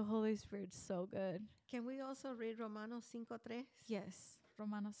 'Cause the Holy Spirit's so good. Can we also read Romanos 5:3? Yes,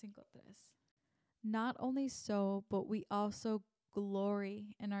 Romanos 5:3. Not only so, but we also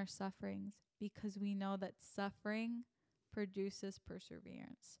glory in our sufferings, because we know that suffering produces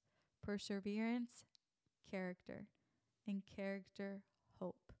perseverance. Perseverance, character, and character,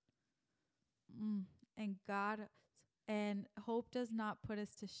 hope. And hope does not put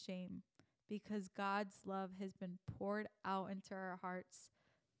us to shame, because God's love has been poured out into our hearts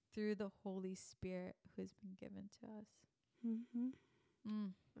through the Holy Spirit who has been given to us.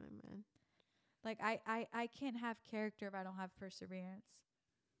 Amen. Like, I can't have character if I don't have perseverance.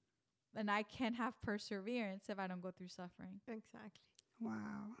 And I can't have perseverance if I don't go through suffering. Exactly.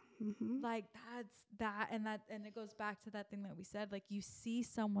 Wow. Like, and it goes back to that thing that we said. Like, you see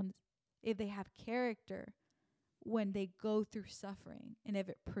someone, if they have character, when they go through suffering, and if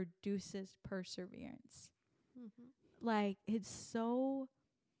it produces perseverance. Like, it's so,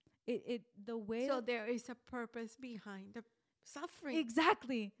 the way. So there is a purpose behind the suffering.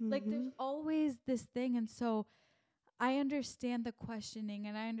 Exactly. Like, there's always this thing. And so I understand the questioning,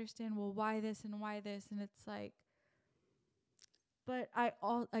 and I understand, well, why this and why this? And it's like, but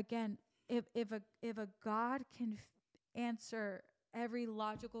again, if a God can answer every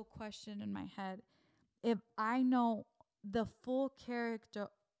logical question in my head, if I know the full character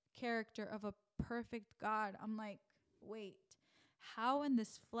of a perfect God, I'm like, wait, how in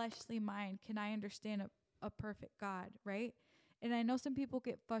this fleshly mind can I understand a perfect God, right? And I know some people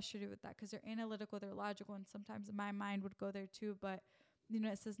get frustrated with that because they're analytical, they're logical, and sometimes my mind would go there too. But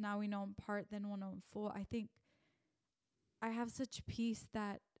it says now we know in part, then we'll know in full. I think I have such peace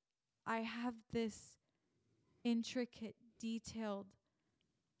that I have this intricate, detailed,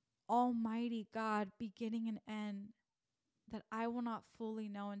 almighty God, beginning and end, that I will not fully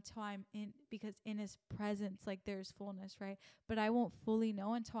know until I'm in, because in his presence, like there's fullness, right? But I won't fully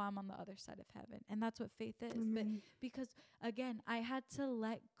know until I'm on the other side of heaven. And that's what faith is. But because again, I had to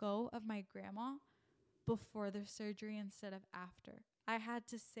let go of my grandma before the surgery instead of after. I had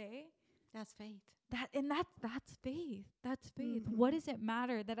to say That's faith. that's faith. That's faith. What does it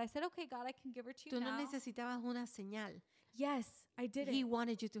matter that I said, okay, God, I can give her to you Tú now? no necesitabas una señal. Yes, I did it. He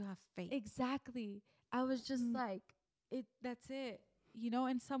wanted you to have faith. Exactly. I was just like, that's it.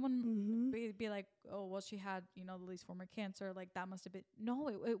 And someone be like, oh, well, she had, the least form of cancer. Like, that must have been. No,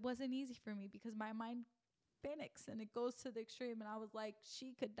 it wasn't easy for me because my mind panics and it goes to the extreme. And I was like,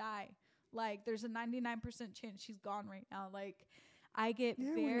 she could die. Like, there's a 99% chance she's gone right now. Like, I get we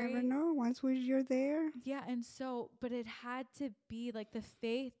never know once you're there. Yeah, and so, but it had to be like the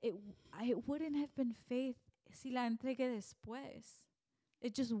faith. It wouldn't have been faith si la entregué después.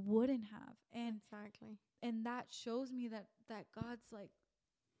 It just wouldn't have. And exactly. And that shows me that God's like,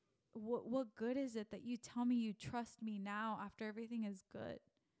 what good is it that you tell me you trust me now after everything is good?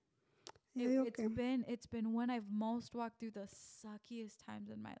 It's been when I've most walked through the suckiest times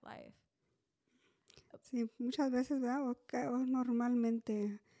in my life. Sí, muchas veces, ¿verdad? O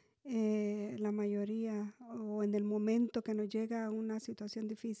normalmente la mayoría o en el momento que nos llega una situación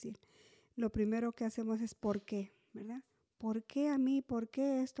difícil, lo primero que hacemos es ¿por qué? ¿Verdad? ¿Por qué a mí? ¿Por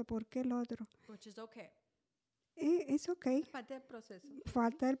qué esto? ¿Por qué el otro? Which is okay. Es okay. Falta el proceso.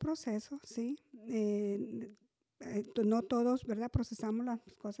 Falta el proceso, sí. No todos, ¿verdad? Procesamos las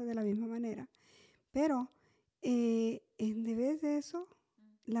cosas de la misma manera. Pero en vez de eso,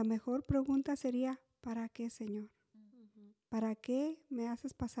 la mejor pregunta sería, ¿para qué, Señor? ¿Para qué me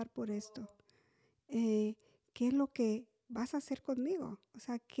haces pasar por esto? ¿Qué es lo que vas a hacer conmigo? O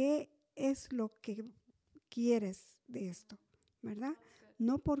sea, ¿qué es lo que quieres de esto? ¿Verdad?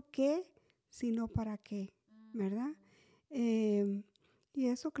 No por qué, sino para qué. ¿Verdad? Y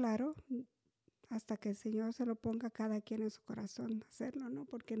eso, claro, hasta que el Señor se lo ponga a cada quien en su corazón hacerlo, ¿no?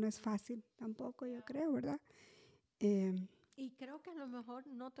 Porque no es fácil tampoco, yo creo, ¿verdad? Y creo que a lo mejor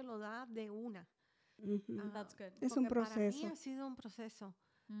no te lo da de una. That's good. Es un proceso. Para mí ha sido un proceso.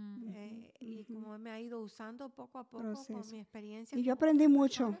 Y como me ha ido usando poco a poco con mi experiencia. Y yo aprendí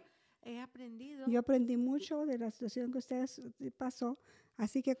mucho. He aprendido. Yo aprendí mucho de la situación que ustedes pasó.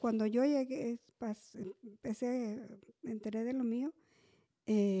 Así que cuando yo llegué, me enteré de lo mío,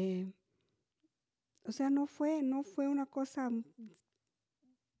 o sea, no fue una cosa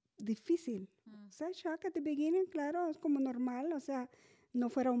difícil. O sea, shock at the beginning, claro, es como normal, o sea, no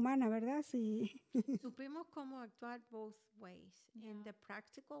fuera humana, ¿verdad? Sí. Supimos cómo actuar both ways, in the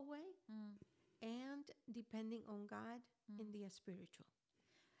practical way and depending on God in the spiritual.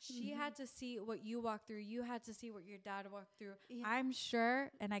 She had to see what you walked through. You had to see what your dad walked through. Yeah. I'm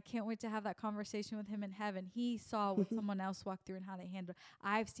sure, and I can't wait to have that conversation with him in heaven. He saw what someone else walked through and how they handled.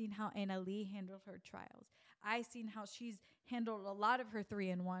 I've seen how Anna Lee handled her trials. I've seen how she's handled a lot of her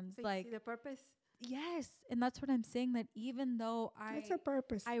 3-in-1s. So like see the purpose. Yes, and that's what I'm saying. That even though it's a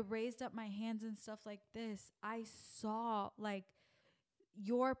purpose. I raised up my hands and stuff like this, I saw like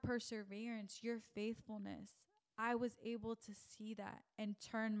your perseverance, your faithfulness. I was able to see that and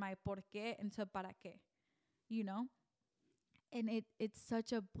turn my por qué into para qué, and it's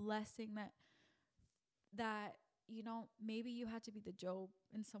such a blessing that maybe you had to be the Job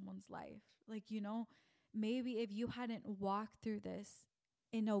in someone's life. Like, maybe if you hadn't walked through this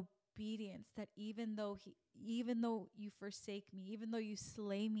in obedience, that even though you forsake me, even though you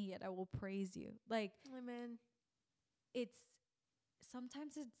slay me, yet I will praise you. Like, amen.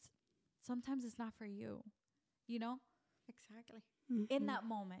 Sometimes it's not for you. Exactly. In that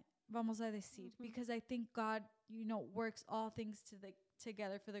moment, vamos a decir, because I think God, works all things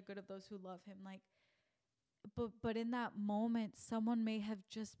together for the good of those who love him. Like, but in that moment, someone may have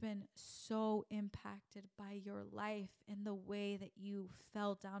just been so impacted by your life and the way that you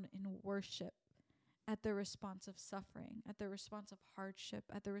fell down in worship at the response of suffering, at the response of hardship,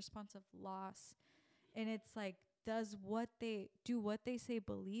 at the response of loss. And it's like, does what they say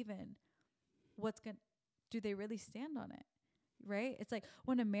believe in? Do they really stand on it? Right? It's like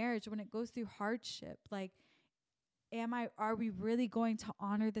when it goes through hardship, like, are we really going to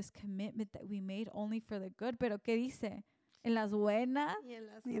honor this commitment that we made only for the good? Pero ¿qué dice? En las buenas y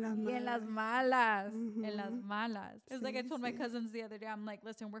en las malas. En las malas. It's like I told my cousins the other day, I'm like,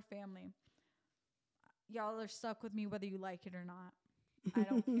 listen, we're family. Y'all are stuck with me whether you like it or not. I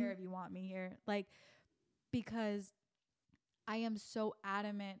don't care if you want me here. Like, because I am so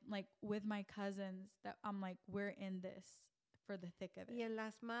adamant, like with my cousins, that I'm like, we're in this for the thick of Y it. en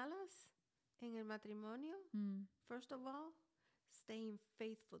las malas, en el matrimonio, first of all, staying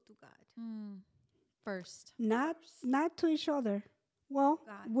faithful to God. First. Not to each other. Well,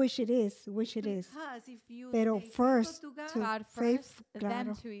 God. wish it is. Because if you Pero stay first faithful to God, to God faith, first, claro.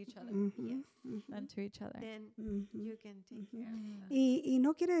 then to each other. yes, Then to each other. then you can take care of that. Y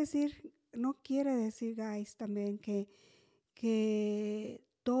no quiere decir, guys, también que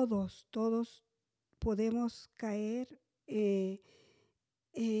todos podemos caer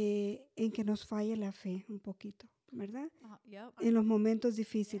en que nos falle la fe un poquito, ¿verdad? Yep. En los momentos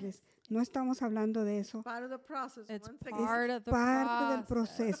difíciles. No estamos hablando de eso. Part of the process. It's once part again. of the Parte del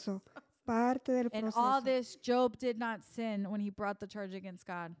process. proceso. Parte del And proceso. all this, Job did not sin when he brought the charge against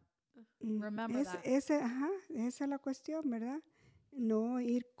God. Remember that. Esa es la cuestión, ¿verdad? No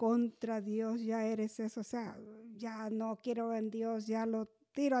ir contra Dios, ya eres eso, o sea, ya no quiero en Dios, ya lo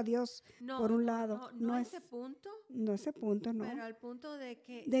tiro a Dios por un lado. No ese punto, no ese punto, no. pero al punto de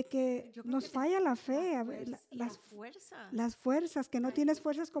que Que nos falla la fe, las fuerzas, que no tienes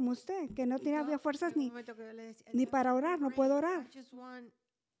fuerzas como usted, que no tiene fuerzas ni para orar, no puedo orar. I just want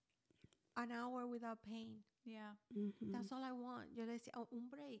an hour without pain. Yeah. That's all I want. Yo le decía, un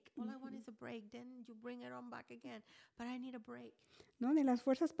break. All I want is a break. Then you bring it on back again. But I need a break. No, ni las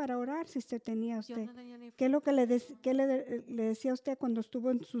fuerzas para orar si usted tenía Yo usted. no tenía ni ¿Qué es lo que qué le decía a usted cuando estuvo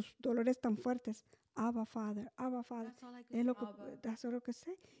en sus dolores tan fuertes? Abba, Father, Abba, Father. That's all I could Es lo Abba. que, that's all I could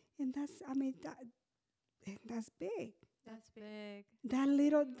say. And that's, I mean, that's big. That's big. That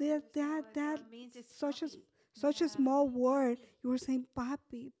little, that means it's such a small word. You were saying,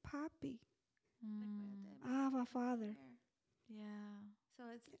 Papi, Papi, Abba, Father. Yeah. So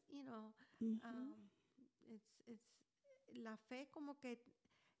it's, you know, Mhm. it's la fe como que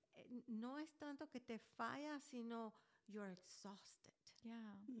no es tanto que te falla, sino you're exhausted.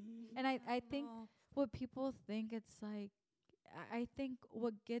 Yeah. Mhm. And I think No, what people think, it's like, I think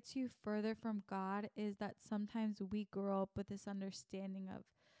what gets you further from God is that sometimes we grow up with this understanding of,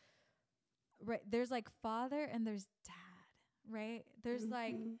 right, there's like father and there's dad, right? There's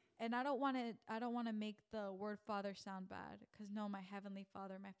like, Mhm. and I don't want to make the word father sound bad, because no, my heavenly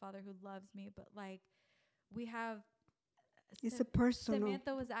father, my father who loves me, but like we have, It's a personal.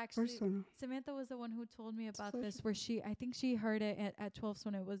 Samantha was the one who told me about this, where I think she heard it at 12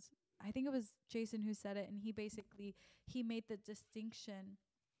 when I think it was Jason who said it, and he made the distinction,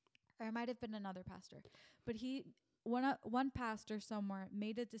 or it might have been another pastor, but one pastor somewhere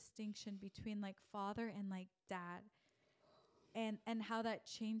made a distinction between like father and like dad, and how that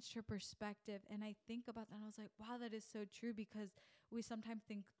changed her perspective. And I think about that and I was like, wow, that is so true, because we sometimes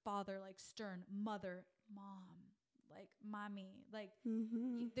think father like stern, mother, mom, like mommy, like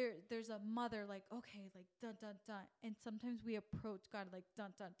Mhm. there's a mother, like, okay, like dun dun dun, and sometimes we approach God like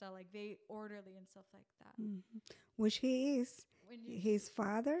dun dun dun, like very orderly and stuff like that. Mhm. Which he is. His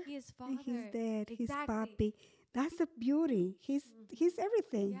father. He is And father. he's dad. He's Exactly. papi. That's the beauty. He's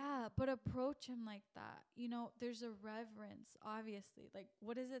everything. Yeah, but approach him like that. You know, there's a reverence, obviously. Like,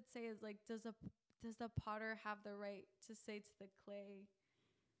 what does it say? Is like, does the potter have the right to say to the clay,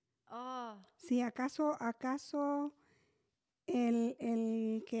 oh, Si acaso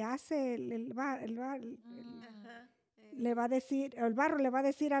el que hace Ajá. le va a decir, el barro le va a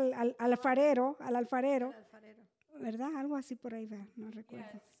decir al alfarero, El alfarero. ¿verdad? Algo así por ahí va, no recuerdo.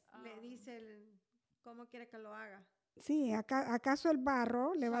 yes, Le dice cómo quiere que lo haga. Sí, ¿acaso el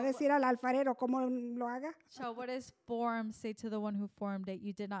barro le va a So decir al alfarero cómo lo haga? so what does form say to the one who formed it?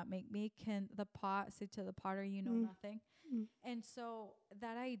 You did not make me. Can the pot say to the potter, you know nothing? And so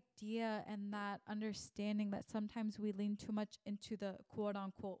that idea and that understanding that sometimes we lean too much into the quote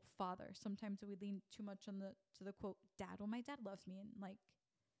unquote father. Sometimes we lean too much to the quote dad. Well, my dad loves me, and like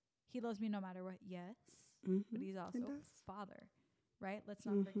he loves me no matter what. Yes, but he's also father, right? Let's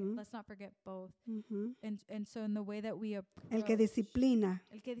not forget both. And so in the way that we approach, El que disciplina.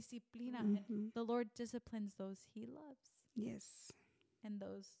 and the Lord disciplines those he loves. Yes. And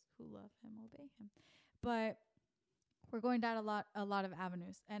those who love him obey him. But we're going down a lot of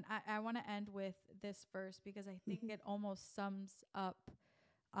avenues, and I want to end with this verse, because I think it almost sums up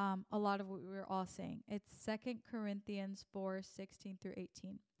a lot of what we were all saying. It's 2 Corinthians 4:16 through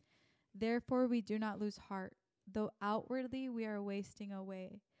 18. Therefore we do not lose heart, though outwardly we are wasting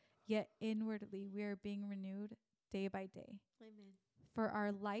away, yet inwardly we are being renewed day by day. Amen. For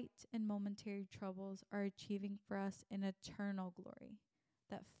our light and momentary troubles are achieving for us an eternal glory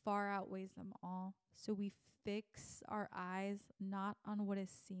that far outweighs them all. So we fix our eyes not on what is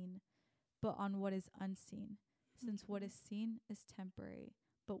seen, but on what is unseen. Since what is seen is temporary,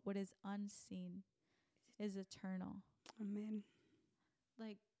 but what is unseen is eternal. Amen.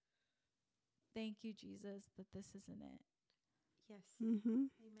 Like, thank you, Jesus, that this isn't it. Yes. Mm-hmm.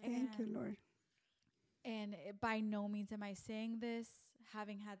 Amen. Thank you, Lord. And by no means am I saying this,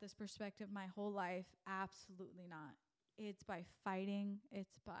 having had this perspective my whole life. Absolutely not. It's by fighting.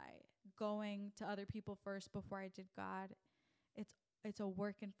 It's by going to other people first before I did God. It's a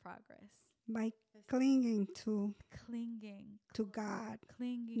work in progress. By clinging to Clinging. God,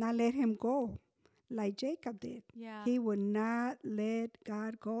 Clinging. not let him go like Jacob did. Yeah. He would not let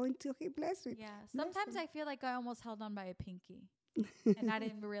God go until he blessed him. Yeah. Bless Sometimes him. I feel like I almost held on by a pinky. And I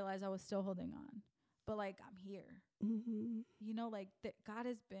didn't realize I was still holding on. But, like, I'm here. Mm-hmm. You know, like, that God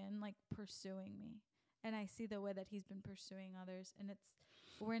has been, like, pursuing me. And I see the way that he's been pursuing others. And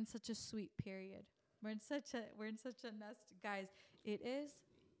we're in such a sweet period. We're in such a nest. Guys, it is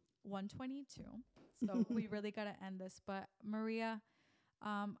 1:22. So we really got to end this. But Maria,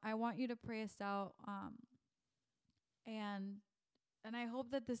 I want you to pray us out. And I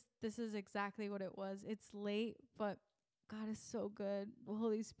hope that this is exactly what it was. It's late, but God is so good. The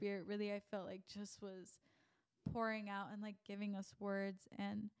Holy Spirit really, I felt like, just was pouring out and, like, giving us words.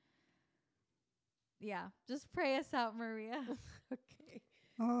 And yeah, just pray us out, Maria. Okay.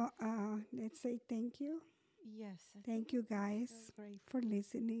 Oh, let's say thank you. Yes. Thank you, guys, So grateful. for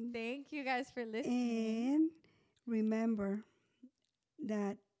listening. Thank you guys for listening. And remember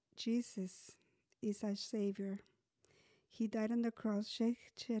that Jesus is our Savior. He died on the cross,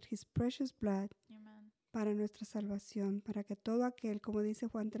 shed his precious blood Amen. para nuestra salvación, para que todo aquel, como dice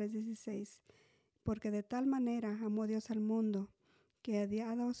Juan 3:16, porque de tal manera amó Dios al mundo, que ha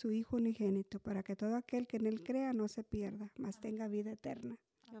dado a su Hijo unigénito, para que todo aquel que en él crea no se pierda, mas tenga vida eterna.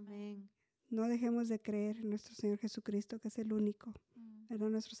 Amén. No dejemos de creer en nuestro Señor Jesucristo, que es el único, era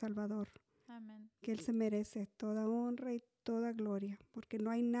nuestro Salvador, Amen. que Él se merece toda honra y toda gloria, porque no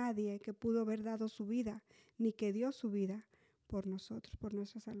hay nadie que pudo haber dado su vida, ni que dio su vida por nosotros, por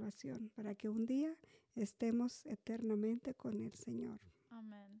nuestra salvación, para que un día estemos eternamente con el Señor.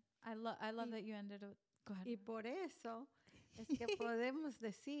 Amen. I love that you ended it. Go ahead. Y por eso es que podemos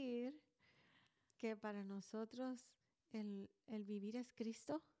decir que para nosotros el vivir es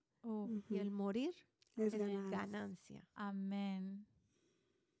Cristo y el morir Es es ganancia. ganancia. Amen.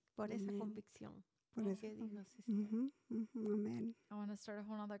 Por esa Amén. convicción Por eso. que dijo sister. Amén. I want to start a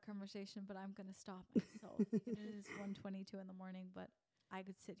whole other conversation, but I'm going to stop it. So it is 1:22 in the morning, but I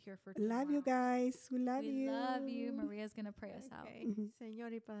could sit here for 2 Love you hours. guys. We love We you. love you. Maria's going to pray us out. Ok.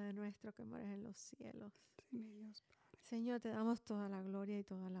 Señor y Padre nuestro que moras en los cielos. Sí, mi Dios, Padre. Señor, te damos toda la gloria y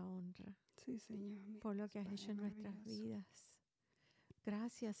toda la honra Sí, Señor. Mi por lo Dios, que has Padre hecho en nuestras maravilloso. vidas.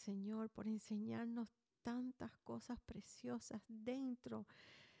 Gracias, Señor, por enseñarnos tantas cosas preciosas dentro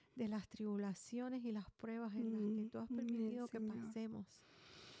de las tribulaciones y las pruebas en las que tú has permitido que Señor. pasemos.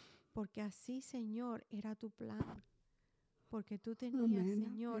 Porque así, Señor, era tu plan. Porque tú tenías, Amén,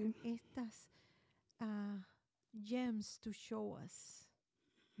 Señor, amén. estas gems to show us.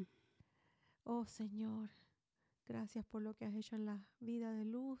 Oh, Señor, gracias por lo que has hecho en la vida de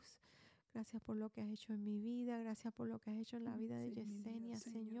Luz. Gracias por lo que has hecho en mi vida. Gracias por lo que has hecho en la vida de Sí, mi Yesenia, Dios,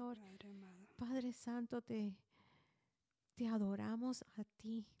 Señor. Padre amado. Padre Santo, te adoramos a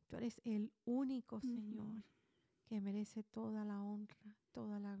ti. Tú eres el único, Señor, que merece toda la honra,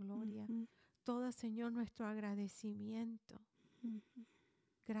 toda la gloria, todo, Señor, nuestro agradecimiento.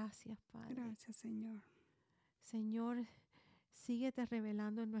 Gracias, Padre. Gracias, Señor. Señor, síguete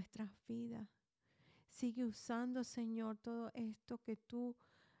revelando en nuestras vidas. Sigue usando, Señor, todo esto que tú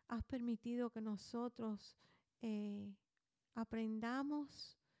has permitido que nosotros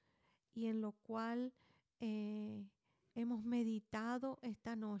aprendamos y en lo cual hemos meditado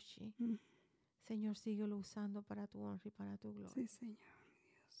esta noche. Señor, síguelo usando para tu honra y para tu gloria. Sí, Señor.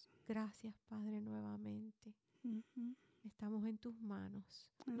 Gracias, Padre, nuevamente. Estamos en tus manos.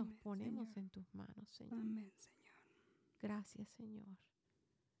 Nos Amén, ponemos Señor. en tus manos, Señor. Amén, Señor. Gracias, Señor.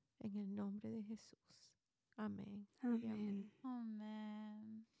 En el nombre de Jesús. Amén. y Amén.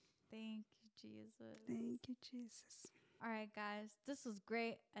 Amen. Thank you, Jesus. Thank you, Jesus. All right, guys. This was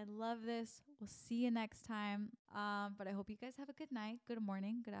great. I love this. We'll see you next time. But I hope you guys have a good night, good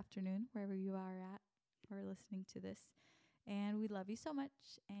morning, good afternoon, wherever you are at or listening to this. And we love you so much.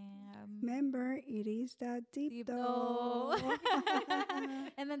 And Remember, it is that deep though.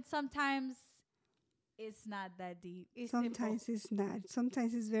 and then sometimes it's not that deep. It's Sometimes it's not.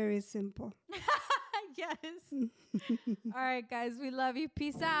 Sometimes it's very simple. Yes. All right, guys. We love you.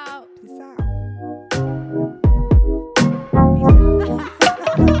 Peace out. Peace out.